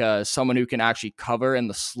 like someone who can actually cover in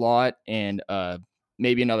the slot and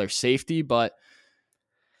maybe another safety, but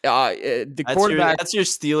quarterback. That's your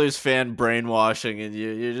Steelers fan brainwashing, and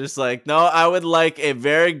you're just like, no, I would like a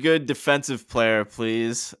very good defensive player,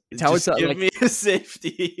 please. Just give me a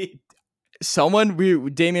safety.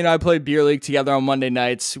 Damien and I played beer league together on Monday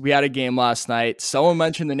nights. We had a game last night. Someone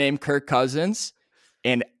mentioned the name Kirk Cousins,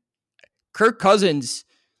 and Kirk Cousins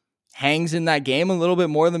hangs in that game a little bit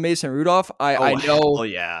more than Mason Rudolph. I know. Oh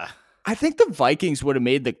yeah. I think the Vikings would have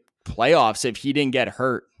made the playoffs if he didn't get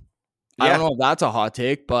hurt. Yeah. I don't know if that's a hot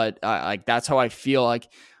take, but like that's how I feel. Like,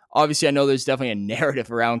 obviously, I know there's definitely a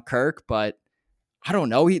narrative around Kirk, but I don't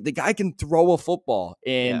know. The guy can throw a football,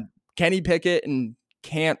 and Kenny Pickett and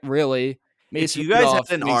can't really. If you guys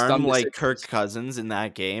had an arm like Kirk Cousins in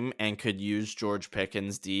that game and could use George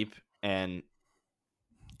Pickens deep and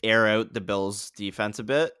air out the Bills' defense a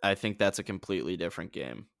bit, I think that's a completely different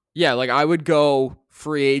game. Yeah, like I would go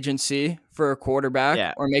free agency for a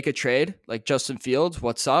quarterback or make a trade like Justin Fields.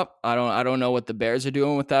 What's up? I don't know what the Bears are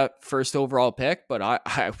doing with that first overall pick, but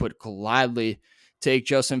I would gladly take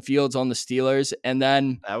Justin Fields on the Steelers, and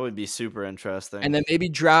then that would be super interesting. And then maybe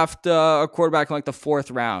draft a quarterback in like the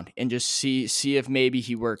 4th round and just see if maybe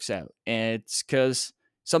he works out. And it's because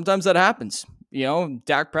sometimes that happens. You know,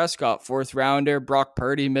 Dak Prescott, 4th rounder, Brock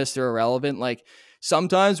Purdy, Mr. Irrelevant. Like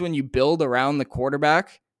sometimes when you build around the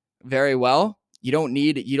quarterback very well, you don't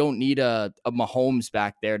need a Mahomes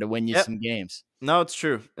back there to win you some games. No, it's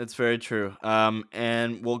true. It's very true.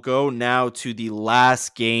 And we'll go now to the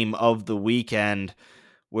last game of the weekend,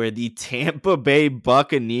 where the Tampa Bay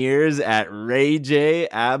Buccaneers at Ray J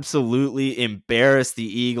absolutely embarrassed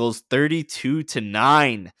the Eagles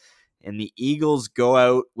 32-9. And the Eagles go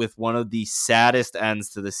out with one of the saddest ends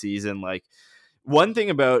to the season. Like, one thing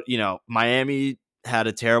about, Miami had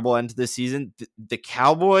a terrible end to the season. The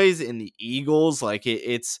Cowboys and the Eagles, like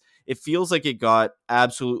it feels like it got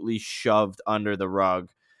absolutely shoved under the rug.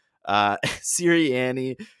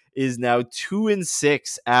 Sirianni is now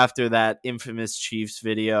 2-6 after that infamous Chiefs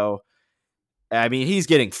video. I mean, he's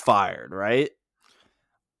getting fired, right?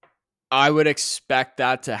 I would expect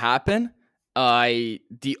that to happen.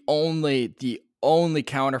 The only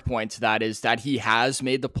counterpoint to that is that he has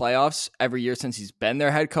made the playoffs every year since he's been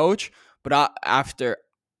their head coach. But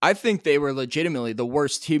I think they were legitimately the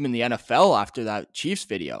worst team in the NFL after that Chiefs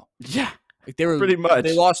video. Yeah, like they were pretty much.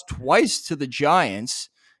 They lost twice to the Giants,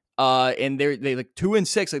 and they like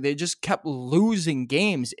 2-6. Like they just kept losing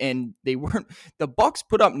games, and they weren't. The Bucs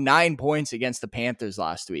put up 9 points against the Panthers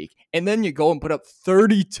last week, and then you go and put up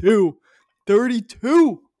 32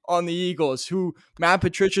 on the Eagles, who Matt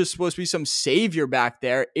Patricia is supposed to be some savior back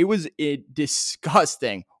there. It was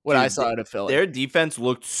disgusting what I saw out of Philly. Their defense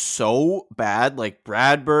looked so bad. Like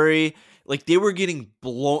Bradbury, Like they were getting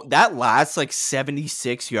blown. That last like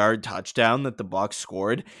 76-yard touchdown that the Bucs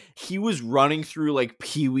scored, he was running through like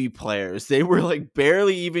peewee players. They were like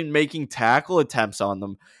barely even making tackle attempts on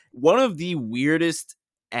them. One of the weirdest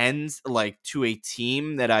ends like to a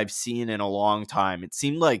team that I've seen in a long time. It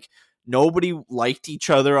seemed like nobody liked each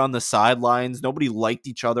other on the sidelines. Nobody liked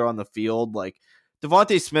each other on the field. Like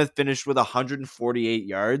Devontae Smith finished with 148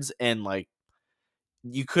 yards, and like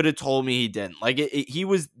you could have told me he didn't. Like he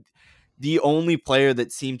was the only player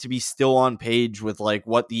that seemed to be still on page with like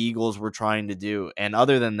what the Eagles were trying to do. And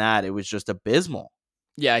other than that, it was just abysmal.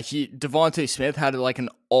 Yeah, Devontae Smith had like an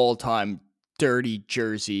all-time dirty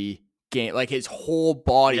jersey game. Like his whole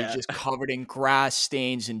body just covered in grass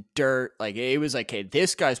stains and dirt. Like it was like, hey,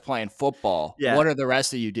 this guy's playing football. Yeah. What are the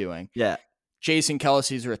rest of you doing? Yeah. Jason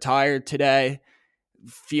Kelce's retired today.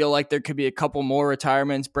 Feel like there could be a couple more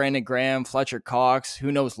retirements. Brandon Graham, Fletcher Cox,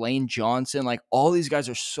 who knows, Lane Johnson. Like all these guys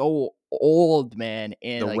are so old, man.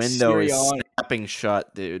 And the like window is snapping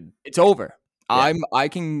shut, dude. It's over. Yeah.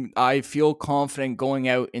 I feel confident going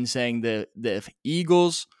out and saying the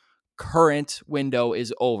Eagles' current window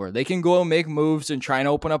is over. They can go and make moves and try and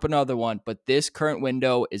open up another one, but this current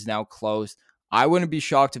window is now closed. I wouldn't be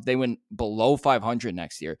shocked if they went below 500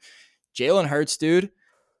 next year. Jalen Hurts, dude.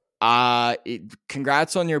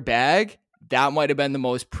 Congrats on your bag. That might have been the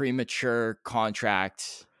most premature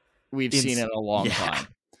contract we've seen in a long time.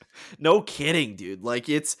 No kidding, dude. Like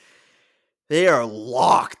they are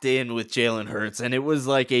locked in with Jalen Hurts, and it was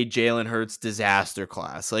like a Jalen Hurts disaster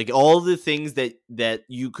class. Like all the things that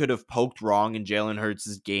you could have poked wrong in Jalen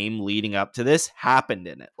Hurts' game leading up to this happened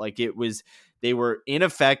in it. Like they were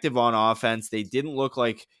ineffective on offense. They didn't look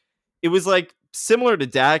like it was like similar to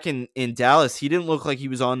Dak in Dallas. He didn't look like he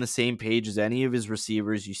was on the same page as any of his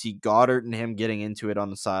receivers. You see Goddard and him getting into it on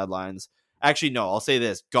the sidelines. Actually, no, I'll say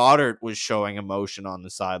this. Goddard was showing emotion on the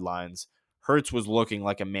sidelines. Hurts was looking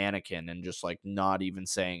like a mannequin and just like not even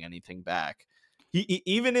saying anything back. He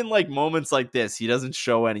even in like moments like this, he doesn't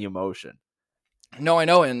show any emotion. No, I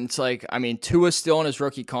know. And it's like, I mean, Tua's still on his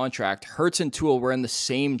rookie contract. Hurts and Tua were in the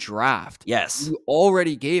same draft. Yes. You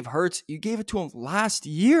already gave Hurts, you gave it to him last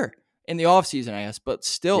year in the offseason, I guess. But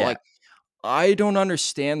still, like, I don't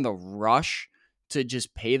understand the rush to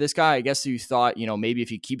just pay this guy. I guess you thought, maybe if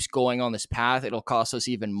he keeps going on this path, it'll cost us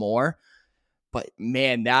even more. But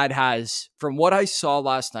man, that has, from what I saw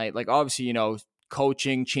last night, like obviously,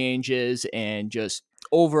 coaching changes and just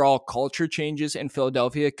overall culture changes in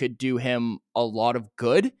Philadelphia could do him a lot of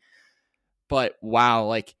good. But wow,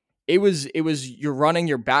 like it was you're running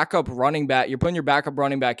your backup running back, you're putting your backup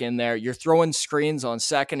running back in there, you're throwing screens on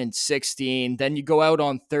 2nd and 16, then you go out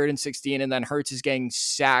on 3rd and 16, and then Hurts is getting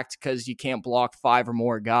sacked because you can't block 5 or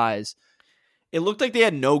more guys. It looked like they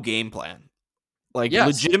had no game plan. Like,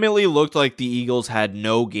 legitimately looked like the Eagles had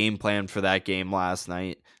no game plan for that game last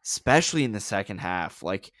night, especially in the second half.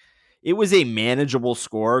 Like, it was a manageable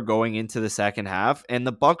score going into the second half, and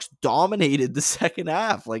the Bucs dominated the second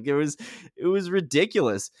half. Like, it was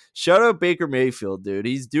ridiculous. Shout out Baker Mayfield, dude.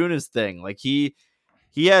 He's doing his thing. Like, he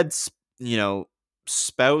had,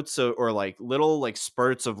 spouts or like little like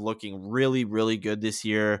spurts of looking really, really good this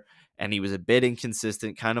year, and he was a bit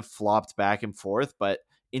inconsistent, kind of flopped back and forth, but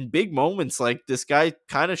in big moments, like this guy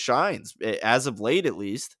kind of shines as of late, at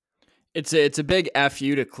least. It's a big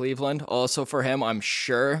FU to Cleveland also for him, I'm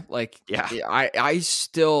sure. Like, yeah,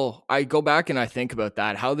 I go back and I think about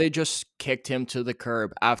that, how they just kicked him to the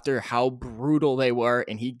curb after how brutal they were,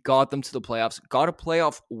 and he got them to the playoffs, got a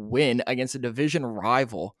playoff win against a division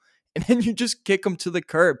rival, and then you just kick him to the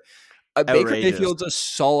curb. Baker Mayfield's a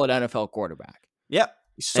solid NFL quarterback. Yep.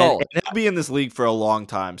 Solid. And he'll be in this league for a long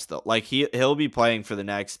time still. Like he'll be playing for the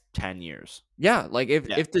next 10 years. Yeah, like if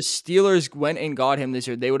the Steelers went and got him this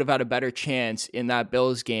year, they would have had a better chance in that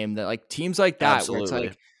Bills game. That like teams like that, absolutely, where it's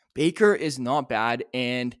like Baker is not bad,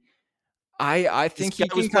 and I think he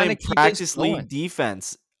was playing practice league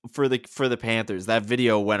defense for the Panthers. That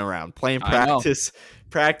video went around playing practice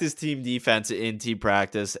team defense in team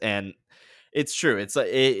practice, and it's true. It's like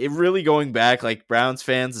it really going back, like Browns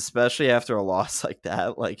fans, especially after a loss like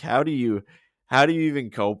that. Like, how do you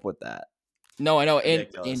even cope with that? No, I know. And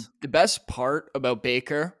the best part about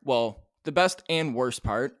Baker, well, the best and worst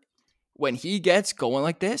part, when he gets going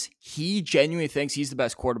like this, he genuinely thinks he's the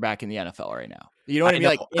best quarterback in the NFL right now. You know what I mean?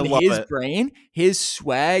 Like in his brain, his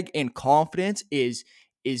swag and confidence is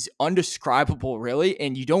undescribable, really.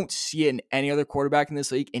 And you don't see it in any other quarterback in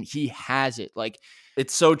this league. And he has it. Like,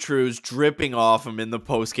 it's so true. It's dripping off him in the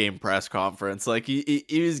post-game press conference. Like he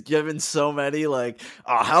was given so many like,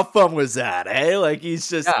 oh, how fun was that? Hey, like he's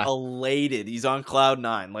just elated. He's on cloud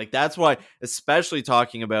 9. Like that's why, especially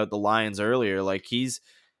talking about the Lions earlier, like he's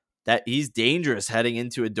that he's dangerous heading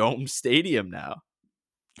into a dome stadium now.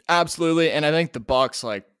 Absolutely. And I think the Bucs,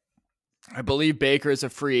 like, I believe Baker is a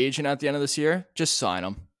free agent at the end of this year. Just sign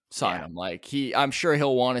him. Him. Like, I'm sure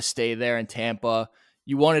he'll want to stay there in Tampa.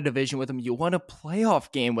 You want a division with him. You want a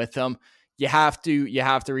playoff game with him. You have to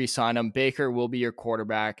re-sign him. Baker will be your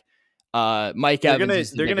quarterback. Mike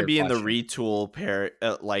Evans they're gonna be question. in the retool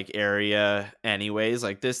area anyways.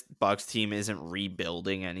 Like, this Bucs team isn't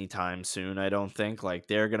rebuilding anytime soon, I don't think. Like,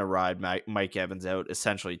 they're gonna ride Mike Evans out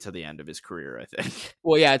essentially to the end of his career, I think.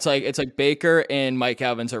 Well, yeah, it's like Baker and Mike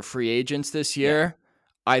Evans are free agents this year. Yeah.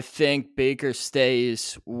 I think Baker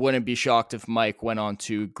stays. Wouldn't be shocked if Mike went on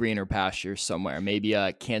to greener pastures somewhere, maybe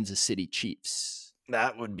Kansas City Chiefs.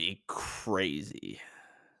 That would be crazy.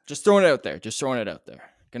 Just throwing it out there.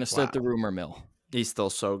 Gonna start the rumor mill. He's still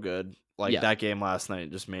so good. Like, that game last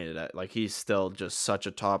night just made it. Like, he's still just such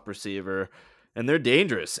a top receiver, and they're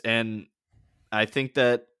dangerous. And I think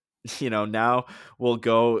that, now we'll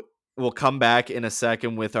come back in a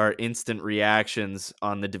second with our instant reactions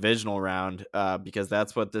on the divisional round, because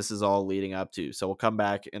that's what this is all leading up to. So we'll come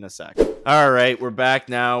back in a sec. All right, we're back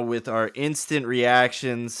now with our instant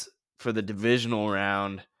reactions for the divisional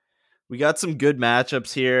round. We got some good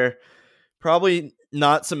matchups here. Probably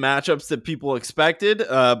not some matchups that people expected,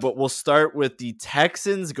 but we'll start with the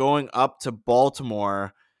Texans going up to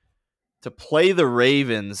Baltimore to play the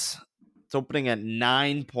Ravens. It's opening at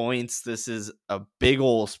 9 points. This is a big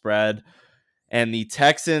old spread. And the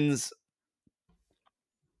Texans,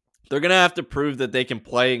 they're going to have to prove that they can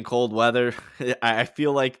play in cold weather. I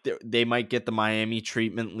feel like they might get the Miami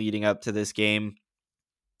treatment leading up to this game.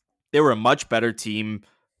 They were a much better team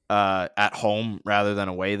at home rather than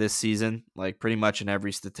away this season, like pretty much in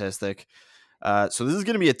every statistic. So this is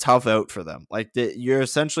going to be a tough out for them. Like, you're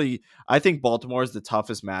essentially, I think Baltimore is the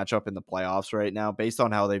toughest matchup in the playoffs right now, based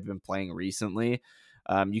on how they've been playing recently.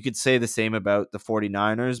 You could say the same about the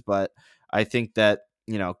 49ers, but I think that,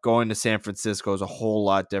 going to San Francisco is a whole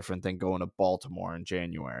lot different than going to Baltimore in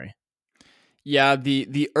January. Yeah,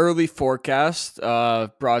 the early forecast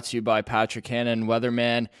brought to you by Patrick Hannon,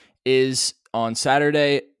 Weatherman, is on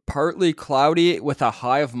Saturday, partly cloudy with a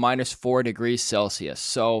high of -4 degrees Celsius.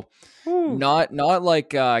 So not like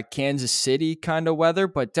Kansas City kind of weather,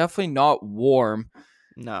 but definitely not warm.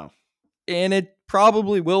 No. And it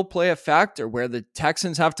probably will play a factor where the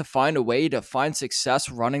Texans have to find a way to find success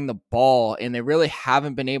running the ball, and they really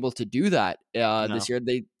haven't been able to do that this year.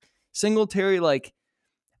 Singletary, like,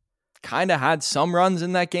 kind of had some runs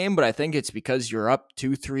in that game, but I think it's because you're up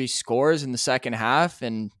 2-3 scores in the second half.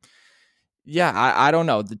 And yeah, I don't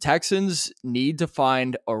know. The Texans need to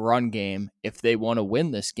find a run game if they want to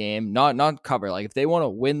win this game, not cover. Like, if they want to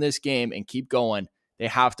win this game and keep going, they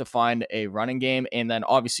have to find a running game. And then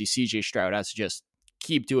obviously CJ Stroud has to just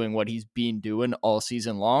keep doing what he's been doing all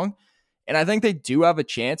season long. And I think they do have a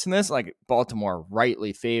chance in this. Like, Baltimore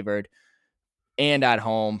rightly favored and at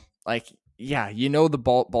home. Like, yeah, the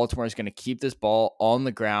Baltimore is going to keep this ball on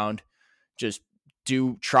the ground, just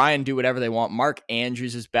try and do whatever they want. Mark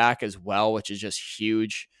Andrews is back as well, which is just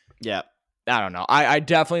huge. Yeah. I don't know. I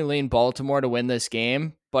definitely lean Baltimore to win this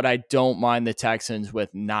game, but I don't mind the Texans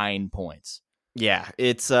with 9 points. Yeah,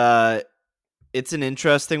 it's an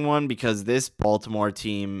interesting one because this Baltimore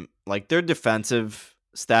team, like, their defensive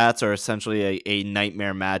stats are essentially a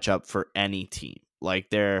nightmare matchup for any team. Like,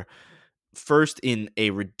 they're first in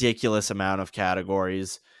a ridiculous amount of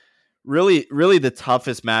categories. Really, really the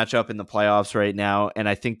toughest matchup in the playoffs right now. And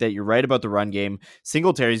I think that you're right about the run game.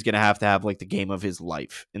 Singletary's going to have like the game of his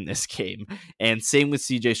life in this game. And same with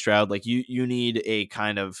CJ Stroud. Like, you need a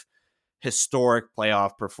kind of historic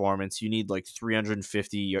playoff performance. You need like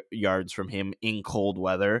 350 yards from him in cold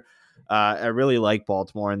weather. I really like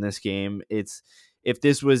Baltimore in this game. If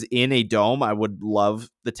this was in a dome, I would love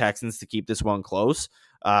the Texans to keep this one close.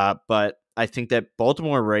 But I think that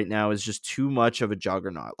Baltimore right now is just too much of a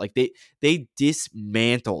juggernaut. Like, they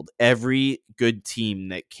dismantled every good team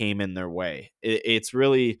that came in their way. It's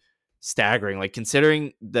really staggering. Like,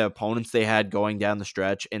 considering the opponents they had going down the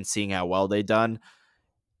stretch and seeing how well they done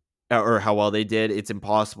or how well they did, it's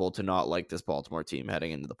impossible to not like this Baltimore team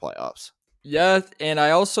heading into the playoffs. Yeah, and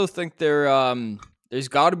I also think there's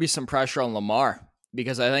got to be some pressure on Lamar,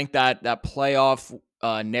 because I think that playoff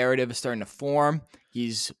narrative is starting to form.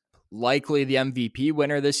 He's likely the MVP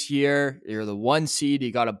winner this year. You're the 1 seed.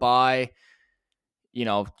 You got to buy.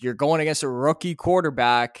 You're going against a rookie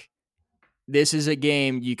quarterback. This is a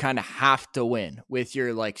game you kind of have to win with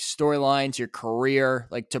your like storylines, your career,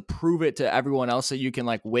 like to prove it to everyone else that you can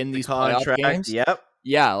like win these playoff games. Yep.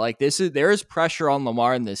 Yeah, like there is pressure on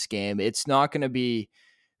Lamar in this game. It's not going to be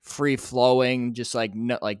free flowing, just like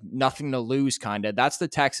nothing to lose kind of. That's the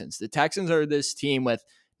Texans. The Texans are this team with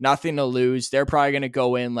nothing to lose. They're probably going to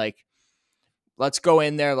go in like, let's go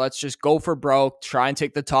in there. Let's just go for broke, try and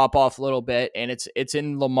take the top off a little bit. And it's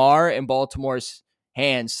in Lamar and Baltimore's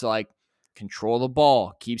hands to like control the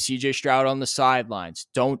ball, keep CJ Stroud on the sidelines,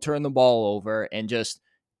 don't turn the ball over, and just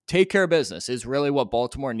take care of business is really what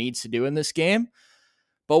Baltimore needs to do in this game.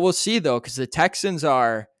 But we'll see though, because the Texans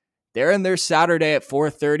they're in their Saturday at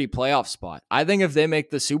 4:30 playoff spot. I think if they make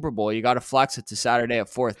the Super Bowl, you got to flex it to Saturday at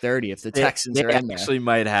 4:30 if the Texans are in there. Actually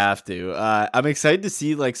might have to. I'm excited to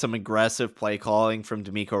see like some aggressive play calling from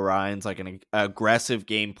D'Amico Ryans, like an aggressive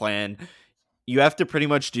game plan. You have to pretty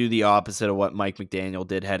much do the opposite of what Mike McDaniel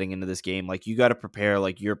did heading into this game. Like you got to prepare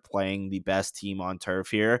like you're playing the best team on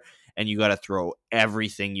turf here, and you got to throw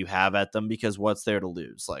everything you have at them because what's there to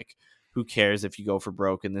lose? Like, who cares if you go for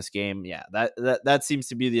broke in this game? Yeah, that seems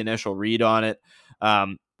to be the initial read on it.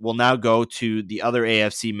 We'll now go to the other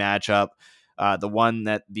AFC matchup, the one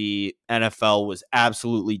that the NFL was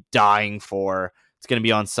absolutely dying for. It's going to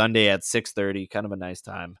be on Sunday at 6:30, kind of a nice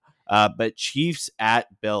time. But Chiefs at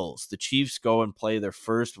Bills. The Chiefs go and play their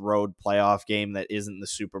first road playoff game that isn't the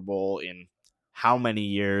Super Bowl in how many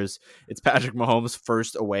years? It's Patrick Mahomes'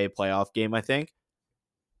 first away playoff game, I think.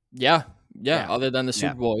 Yeah. Other than the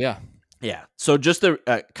Super Bowl, yeah. Yeah, so just a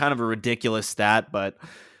kind of a ridiculous stat, but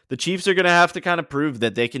the Chiefs are going to have to kind of prove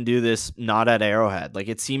that they can do this not at Arrowhead. Like,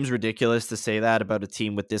 it seems ridiculous to say that about a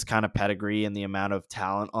team with this kind of pedigree and the amount of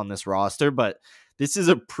talent on this roster, but this is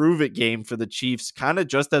a prove-it game for the Chiefs, kind of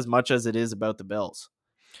just as much as it is about the Bills.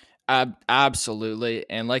 Absolutely,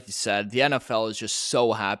 and like you said, the NFL is just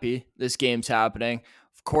so happy this game's happening.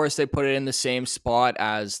 Of course, they put it in the same spot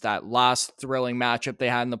as that last thrilling matchup they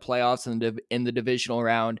had in the playoffs in the divisional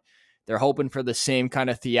round. They're hoping for the same kind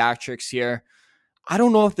of theatrics here. I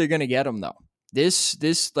don't know if they're going to get them, though. This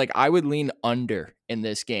like, I would lean under in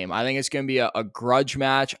this game. I think it's going to be a grudge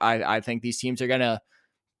match. I think these teams are going to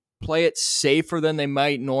play it safer than they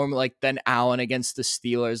might normally, like than Allen against the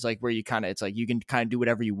Steelers, like where it's like you can kind of do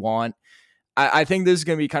whatever you want. I think this is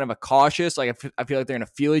going to be kind of a cautious. Like, I feel like they're going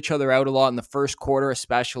to feel each other out a lot in the first quarter,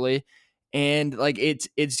 especially. And like,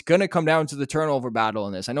 it's going to come down to the turnover battle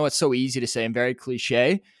in this. I know it's so easy to say and very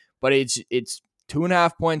cliche, but it's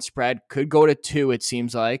 2.5 point spread, could go to 2, it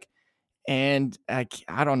seems like. And I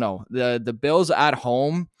don't know. The Bills at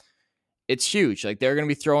home, it's huge. Like, they're going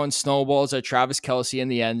to be throwing snowballs at Travis Kelce in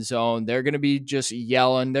the end zone. They're going to be just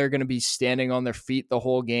yelling. They're going to be standing on their feet the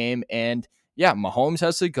whole game. And yeah, Mahomes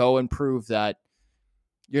has to go and prove that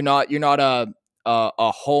you're not a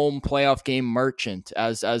home playoff game merchant,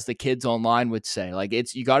 as the kids online would say. Like,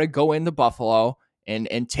 you got to go into Buffalo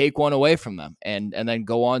and take one away from them and then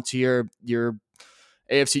go on to your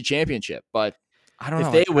AFC championship. But I don't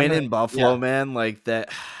know. If they win in Buffalo, man, like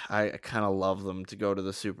that, I kind of love them to go to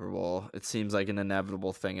the Super Bowl. It seems like an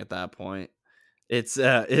inevitable thing at that point. It's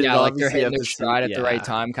like they're hitting their stride at the right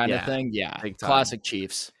time kind of thing. Yeah. Classic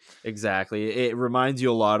Chiefs. Exactly. It reminds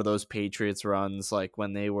you a lot of those Patriots runs, like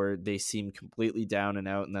when they seemed completely down and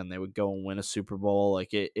out and then they would go and win a Super Bowl.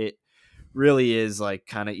 Like it really is like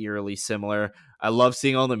kind of eerily similar. I love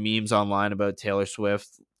seeing all the memes online about Taylor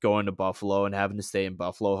Swift going to Buffalo and having to stay in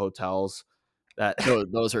Buffalo hotels.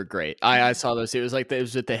 Those are great. I saw those. It was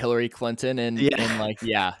with the Hillary Clinton and that's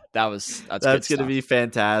going to be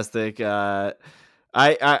fantastic.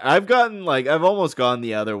 I've almost gone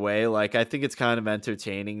the other way. Like, I think it's kind of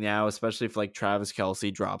entertaining now, especially if like Travis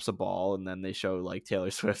Kelce drops a ball and then they show like Taylor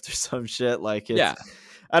Swift or some shit. Like,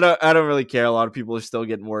 I don't really care. A lot of people are still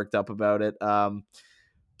getting worked up about it.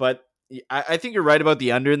 But I think you're right about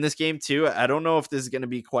the under in this game too. I don't know if this is going to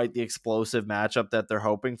be quite the explosive matchup that they're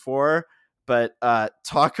hoping for, but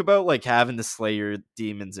talk about like having to slay your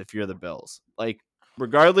demons if you're the Bills. Like,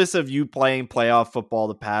 regardless of you playing playoff football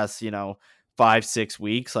the past, 5-6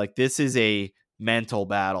 weeks, like this is a mental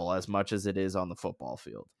battle as much as it is on the football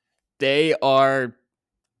field. They are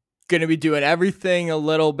going to be doing everything a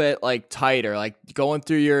little bit like tighter, like going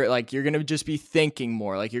through you're going to just be thinking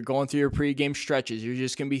more, like you're going through your pregame stretches. You're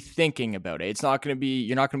just going to be thinking about it. You're not going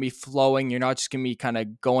to be flowing. You're not just going to be kind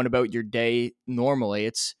of going about your day normally.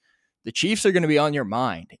 It's the Chiefs are going to be on your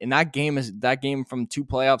mind. And that game from 2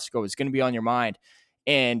 playoffs ago is going to be on your mind.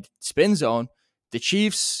 And spin zone, the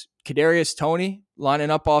Chiefs, Kadarius Toney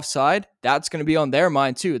lining up offside, that's going to be on their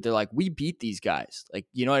mind too. They're like, we beat these guys. Like,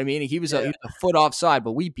 you know what I mean? He was a foot offside,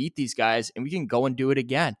 but we beat these guys and we can go and do it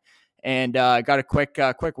again. And I got a quick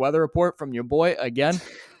weather report from your boy again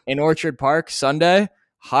in Orchard Park Sunday,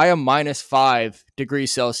 high of -5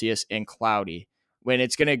 degrees Celsius and cloudy, when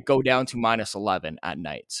it's going to go down to -11 at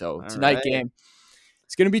night. So tonight game,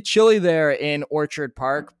 It's going to be chilly there in Orchard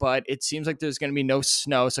Park, but it seems like there's going to be no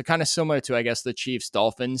snow. So kind of similar to, I guess, the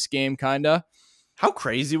Chiefs-Dolphins game, kind of. How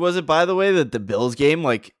crazy was it, by the way, that the Bills game,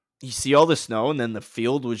 like, you see all the snow and then the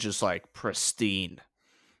field was just, like, pristine?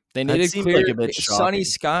 They That needed seemed clear, like a bit sunny shocking.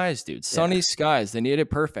 skies, dude. Sunny skies. They needed it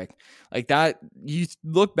perfect. Like that, you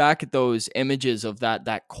look back at those images of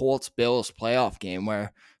that Colts-Bills playoff game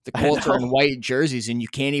where the I Colts are in know. white jerseys and you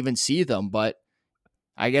can't even see them. But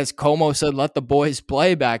I guess Como said, let the boys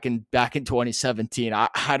play back in 2017.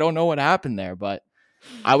 I don't know what happened there, but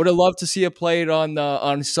I would have loved to see it played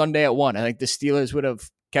on Sunday at 1. I think the Steelers would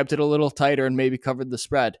have kept it a little tighter and maybe covered the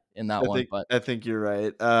spread in that one. But I think you're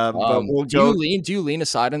right. But we'll do you go. lean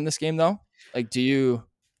aside in this game though? Like, do you?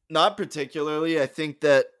 Not particularly. I think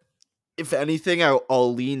that if anything,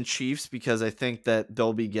 I'll lean Chiefs because I think that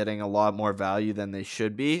they'll be getting a lot more value than they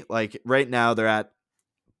should be. Like right now, they're at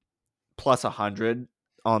plus 100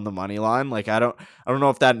 on the money line. Like I don't know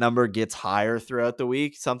if that number gets higher throughout the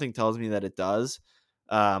week. Something tells me that it does.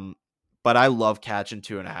 But I love catching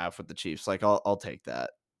 2.5 with the Chiefs. Like I'll take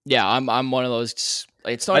that. Yeah, I'm one of those.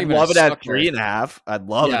 It's not I'd even a love it at sucker. 3.5. I'd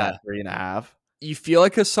love it Yeah, at 3.5. you feel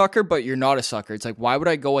like a sucker, but you're not a sucker. It's like, why would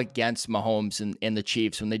I go against Mahomes and the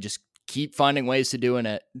Chiefs when they just keep finding ways to do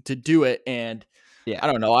it? And Yeah.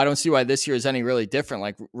 I don't know. I don't see why this year is any really different.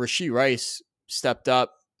 Like Rashee Rice stepped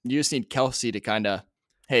up. You just need Kelsey to kind of,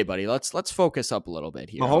 hey, buddy, let's focus up a little bit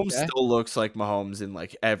here. Mahomes Okay. still looks like Mahomes in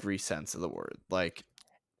like every sense of the word. Like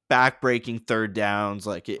back-breaking third downs,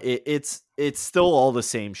 like it's still all the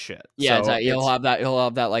same shit. Yeah, So exactly. He'll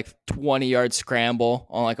have that like 20-yard scramble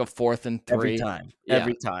on like a 4th and 3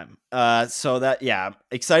 every time. So that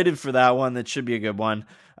excited for that one. That should be a good one.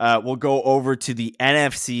 We'll go over to the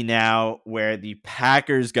NFC now, where the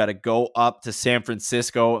Packers got to go up to San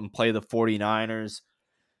Francisco and play the 49ers.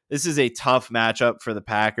 This is a tough matchup for the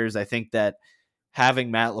Packers. I think that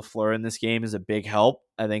having Matt LaFleur in this game is a big help.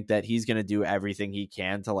 I think that he's going to do everything he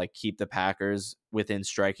can to like keep the Packers within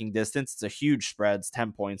striking distance. It's a huge spread. It's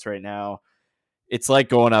 10 points right now. It's like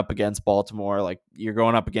going up against Baltimore. Like you're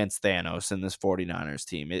going up against Thanos in this 49ers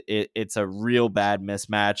team. It's a real bad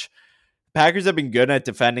mismatch. Packers have been good at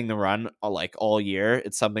defending the run like all year.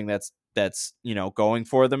 It's something that's going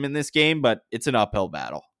for them in this game, but it's an uphill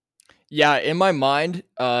battle. Yeah, in my mind,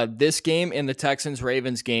 this game and the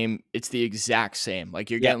Texans-Ravens game, it's the exact same. Like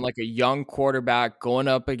you're getting like a young quarterback going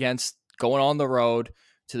on the road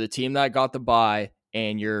to the team that got the bye,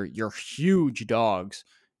 and you're huge dogs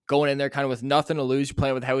going in there kind of with nothing to lose,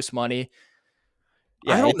 playing with house money.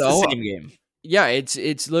 Yeah, I don't it's know. the same game. Yeah, it's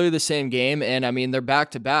literally the same game, and I mean they're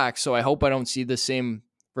back to back, so I hope I don't see the same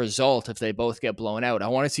result if they both get blown out. I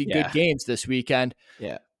want to see good games this weekend.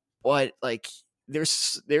 Yeah, but like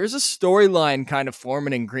there's a storyline kind of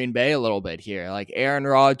forming in Green Bay a little bit here. Like Aaron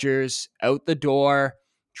Rodgers out the door,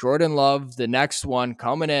 Jordan Love, the next one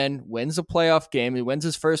coming in, wins a playoff game. He wins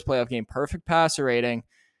his first playoff game, perfect passer rating.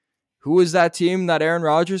 Who is that team that Aaron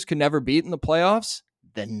Rodgers could never beat in the playoffs?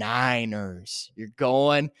 The Niners.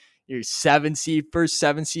 You're 7 seed, first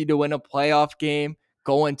 7 seed to win a playoff game,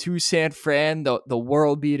 going to San Fran, the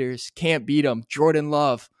world beaters. Can't beat them. Jordan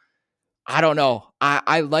Love. I don't know.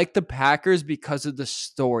 I like the Packers because of the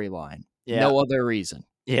storyline. Yeah. No other reason.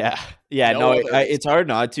 Yeah. It's hard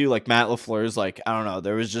not to. Like Matt LaFleur's like, I don't know.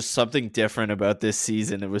 There was just something different about this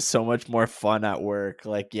season. It was so much more fun at work.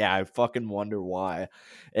 Like, yeah, I fucking wonder why.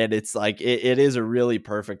 And it's like, it is a really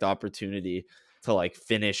perfect opportunity to like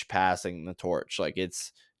finish passing the torch. Like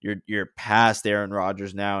you're past Aaron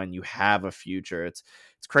Rodgers now and you have a future. It's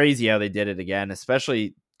crazy how they did it again,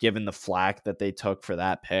 especially given the flack that they took for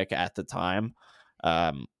that pick at the time.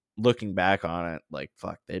 Looking back on it, like,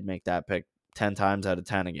 fuck, they'd make that pick 10 times out of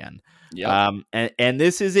 10 again. Yeah. And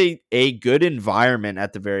this is a good environment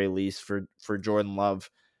at the very least for Jordan Love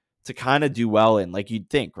to kind of do well in, like you'd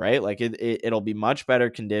think, right? Like it'll be much better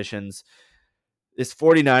conditions. This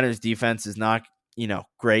 49ers defense is not,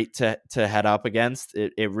 great to head up against.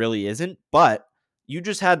 It really isn't, but you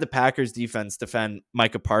just had the Packers defense defend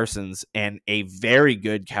Micah Parsons and a very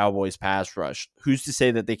good Cowboys pass rush. Who's to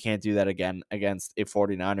say that they can't do that again against a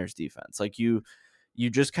 49ers defense? Like you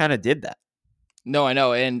just kind of did that. No, I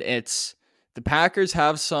know. And it's the Packers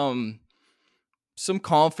have some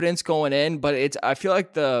confidence going in, but I feel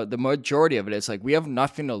like the majority of it is like, we have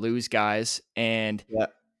nothing to lose, guys. And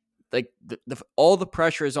like all the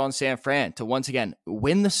pressure is on San Fran to once again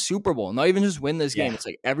win the Super Bowl, not even just win this game. It's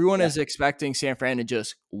like everyone is expecting San Fran to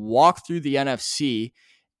just walk through the NFC,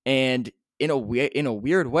 and in a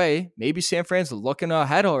weird way, maybe San Fran's looking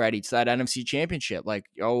ahead already to that NFC Championship. Like,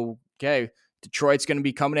 okay, Detroit's going to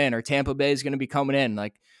be coming in, or Tampa Bay is going to be coming in.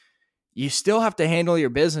 Like, you still have to handle your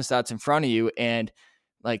business that's in front of you, and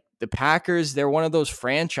Like the Packers, they're one of those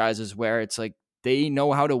franchises where it's like they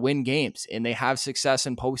know how to win games and they have success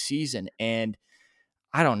in postseason. And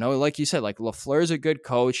I don't know, like you said, like LaFleur's a good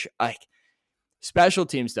coach. Like special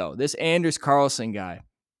teams though, this Anders Carlson guy,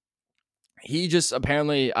 he just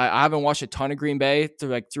apparently I haven't watched a ton of Green Bay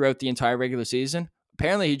throughout the entire regular season.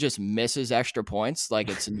 Apparently he just misses extra points like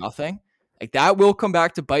it's nothing. Like that will come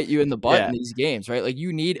back to bite you in the butt in these games, right? Like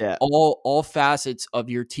you need all facets of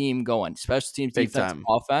your team going, special teams, big defense, time.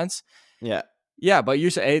 offense. Yeah. Yeah, but you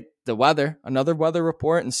say the weather, another weather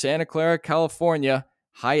report in Santa Clara, California,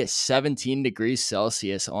 high is 17 degrees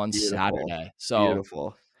Celsius on Saturday. So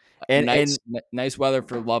beautiful. And nice weather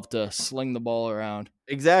for Love to sling the ball around.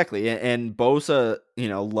 Exactly. And Bosa,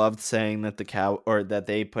 loved saying that that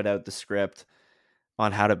they put out the script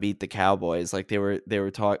on how to beat the Cowboys. Like they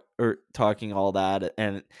were talking all that.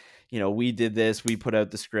 And, we did this, we put out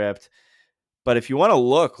the script. But if you want to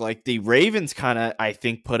look, like the Ravens kind of, I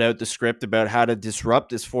think, put out the script about how to disrupt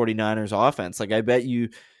this 49ers offense. Like I bet you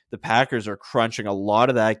the Packers are crunching a lot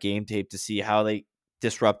of that game tape to see how they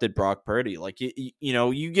disrupted Brock Purdy. Like,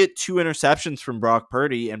 you get 2 interceptions from Brock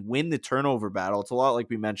Purdy and win the turnover battle. It's a lot like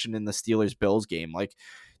we mentioned in the Steelers-Bills game. Like,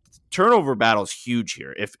 turnover battle is huge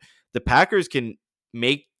here. If the Packers can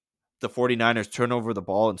make the 49ers turn over the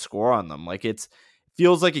ball and score on them, like it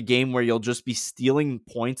feels like a game where you'll just be stealing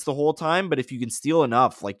points the whole time. But if you can steal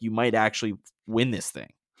enough, like you might actually win this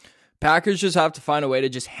thing. Packers just have to find a way to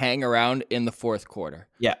just hang around in the fourth quarter.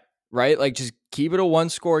 Yeah. Right? Like just keep it a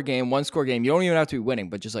one-score game. You don't even have to be winning,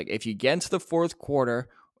 but just like if you get into the fourth quarter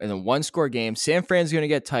in a one-score game, San Fran's going to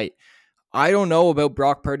get tight. I don't know about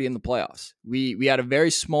Brock Purdy in the playoffs. We had a very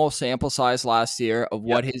small sample size last year of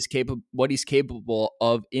what he's capable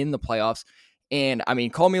of in the playoffs. And I mean,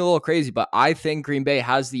 call me a little crazy, but I think Green Bay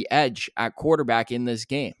has the edge at quarterback in this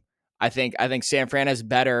game. I think San Fran has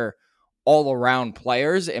better all-around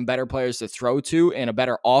players and better players to throw to and a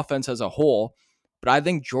better offense as a whole. But I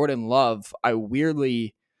think Jordan Love, I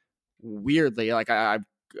weirdly, like I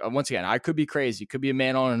once again, I could be crazy, could be a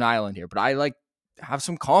man on an island here, but I like have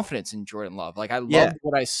some confidence in Jordan Love. Like I love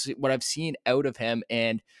what I've seen out of him,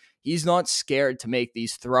 and he's not scared to make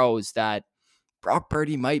these throws that Brock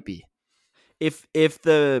Purdy might be. If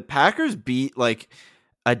the Packers beat like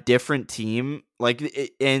a different team,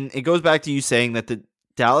 and it goes back to you saying that the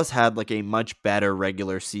Dallas had like a much better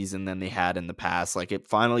regular season than they had in the past. Like it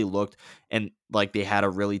finally looked and like they had a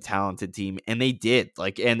really talented team, and they did.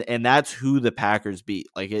 Like and that's who the Packers beat.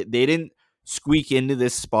 Like they didn't squeak into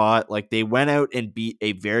this spot. Like they went out and beat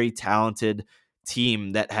a very talented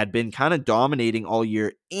team that had been kind of dominating all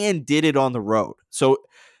year and did it on the road. So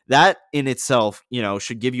that in itself,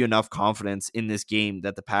 should give you enough confidence in this game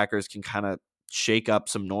that the Packers can kind of shake up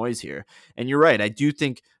some noise here. And you're right. I do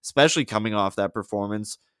think, especially coming off that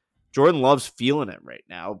performance, Jordan Love's feeling it right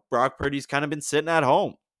now. Brock Purdy's kind of been sitting at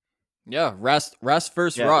home. Yeah, rest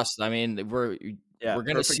versus rust. I mean, we're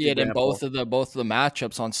going to see it in both of the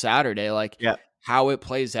matchups on Saturday, like how it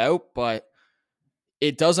plays out, but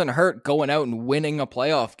it doesn't hurt going out and winning a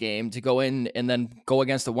playoff game to go in and then go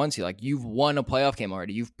against the 1 seed. Like you've won a playoff game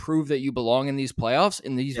already. You've proved that you belong in these playoffs,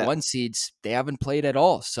 and these 1 seeds, they haven't played at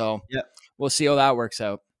all. So we'll see how that works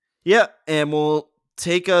out. Yeah. And we'll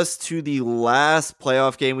take us to the last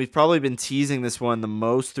playoff game. We've probably been teasing this one the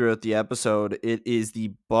most throughout the episode. It is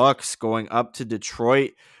the Bucs going up to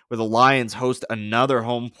Detroit, where the Lions host another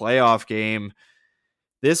home playoff game.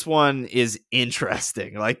 This one is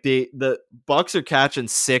interesting. Like the Bucs are catching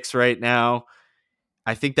 6 right now.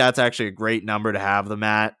 I think that's actually a great number to have them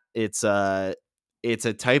at. It's a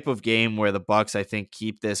type of game where the Bucs, I think,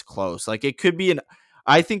 keep this close. Like it could be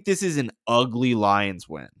I think this is an ugly Lions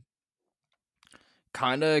win.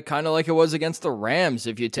 Kind of like it was against the Rams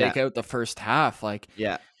if you take out the first half. Like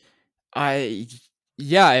it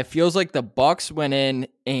feels like the Bucs went in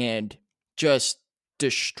and just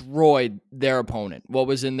destroyed their opponent. What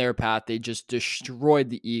was in their path, they just destroyed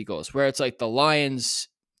the Eagles, where it's like the Lions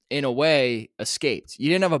in a way escaped. You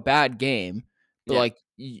didn't have a bad game, but like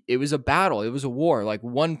it was a battle, it was a war. Like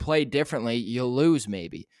one play differently, you lose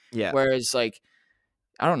maybe. Whereas like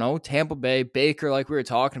I don't know, Tampa Bay, Baker, like we were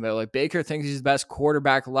talking about, like Baker thinks he's the best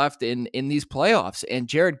quarterback left in these playoffs, and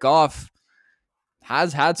Jared Goff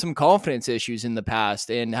has had some confidence issues in the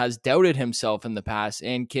past and has doubted himself in the past,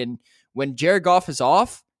 and when Jared Goff is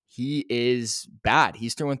off, he is bad.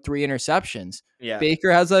 He's throwing 3 interceptions.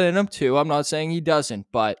 Baker has that in him too. I'm not saying he doesn't,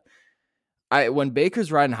 but when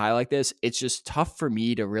Baker's riding high like this, it's just tough for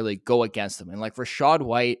me to really go against him. And like Rachaad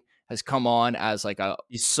White has come on as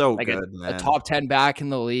he's so good, a top 10 back in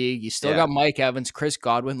the league. You still got Mike Evans, Chris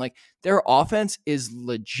Godwin. Like their offense is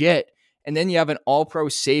legit. And then you have an all-pro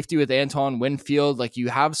safety with Anton Winfield. Like, you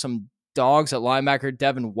have some dogs at linebacker,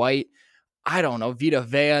 Devin White. I don't know, Vita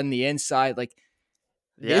Vea on the inside. Like,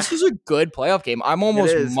 this is a good playoff game. I'm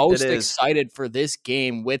almost most excited for this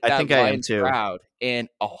game with that Lions crowd. And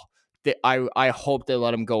I hope they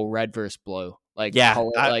let them go red versus blue. Like,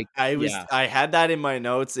 I had that in my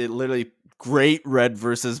notes. It literally great red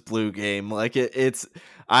versus blue game. Like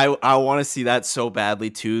I want to see that so badly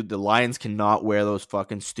too. The Lions cannot wear those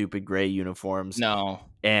fucking stupid gray uniforms. No.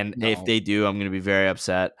 If they do, I'm going to be very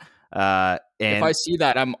upset. And if I see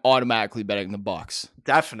that, I'm automatically betting the Bucs.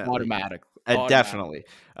 Definitely. Automatically. Definitely.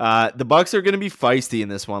 The Bucs are going to be feisty in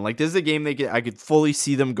this one. Like, this is a game I could fully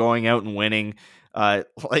see them going out and winning.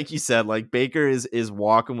 Like you said, like, Baker is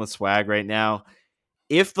walking with swag right now.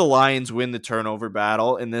 If the Lions win the turnover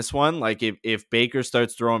battle in this one, like if Baker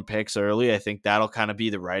starts throwing picks early, I think that'll kind of be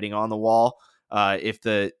the writing on the wall. If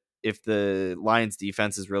the Lions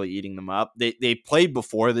defense is really eating them up, they played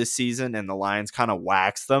before this season and the Lions kind of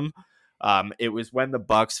waxed them. It was when the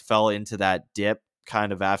Bucs fell into that dip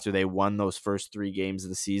kind of after they won those first 3 games of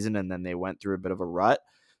the season, and then they went through a bit of a rut.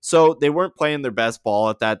 So they weren't playing their best ball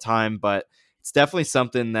at that time, but it's definitely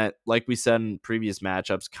something that, like we said in previous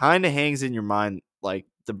matchups, kind of hangs in your mind, like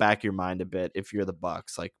the back of your mind a bit if you're the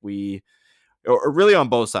Bucs. Like, or really on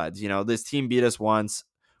both sides, this team beat us once,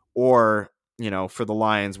 or, for the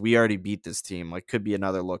Lions, we already beat this team. Like, could be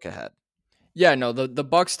another look ahead. Yeah, no, the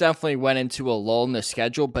Bucs definitely went into a lull in the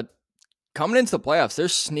schedule, but coming into the playoffs, they're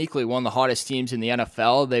sneakily one of the hottest teams in the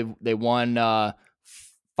NFL. They won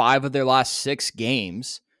 5 of their last 6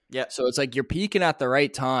 games. Yeah. So it's like you're peaking at the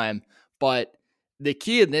right time. But the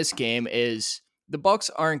key in this game is the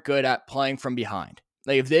Bucs aren't good at playing from behind.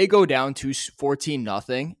 Like, if they go down to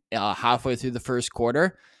 14-0 halfway through the first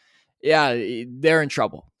quarter, they're in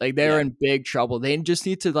trouble. Like, they're in big trouble. They just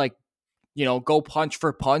need to go punch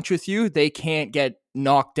for punch with you. They can't get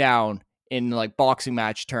knocked down in like boxing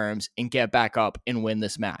match terms and get back up and win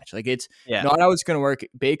this match. Like, it's not how it's going to work.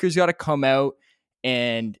 Baker's got to come out,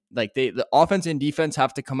 and like the offense and defense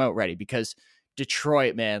have to come out ready, because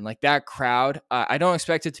Detroit, man, like that crowd, I don't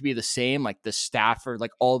expect it to be the same, like the staff or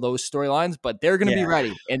like all those storylines, but they're going to be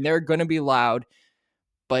ready and they're going to be loud.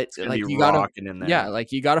 But like, you got to,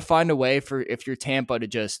 like, you got to find a way for, if you're Tampa, to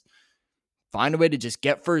just find a way to just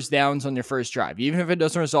get first downs on your first drive. Even if it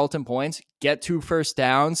doesn't result in points, get 2 first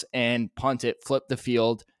downs and punt it, flip the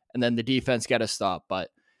field, and then the defense get a stop. But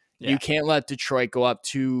you can't let Detroit go up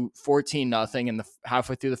to 14-0 in the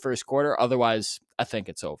halfway through the first quarter. Otherwise, I think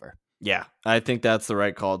it's over. Yeah, I think that's the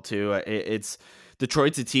right call too. It's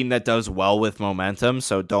Detroit's a team that does well with momentum,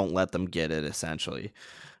 so don't let them get it, essentially.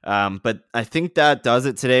 But I think that does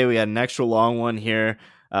it today. We had an extra long one here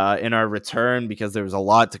in our return because there was a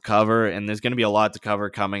lot to cover, and there's going to be a lot to cover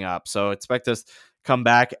coming up. So expect us to come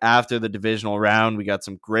back after the divisional round. We got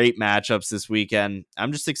some great matchups this weekend.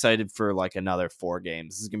 I'm just excited for like another 4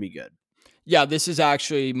 games. This is going to be good. Yeah, this is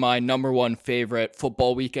actually my number 1 favorite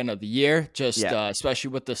football weekend of the year, especially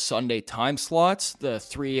with the Sunday time slots, the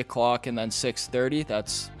 3 o'clock and then 6:30.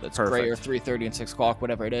 That's great, or 3:30 and 6 o'clock,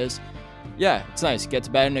 whatever it is. Yeah, it's nice. Get to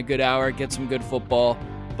bed in a good hour, get some good football.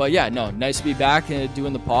 But yeah, no, nice to be back and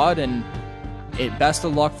doing the pod, and best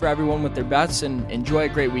of luck for everyone with their bets, and enjoy a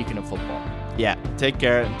great weekend of football. Yeah, take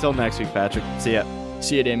care. Until next week, Patrick. See ya.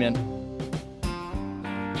 See you, Damien.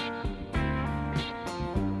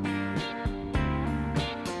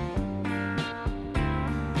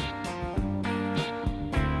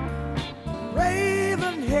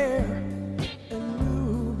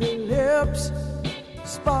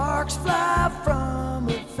 Sparks fly from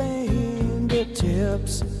her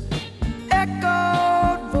fingertips.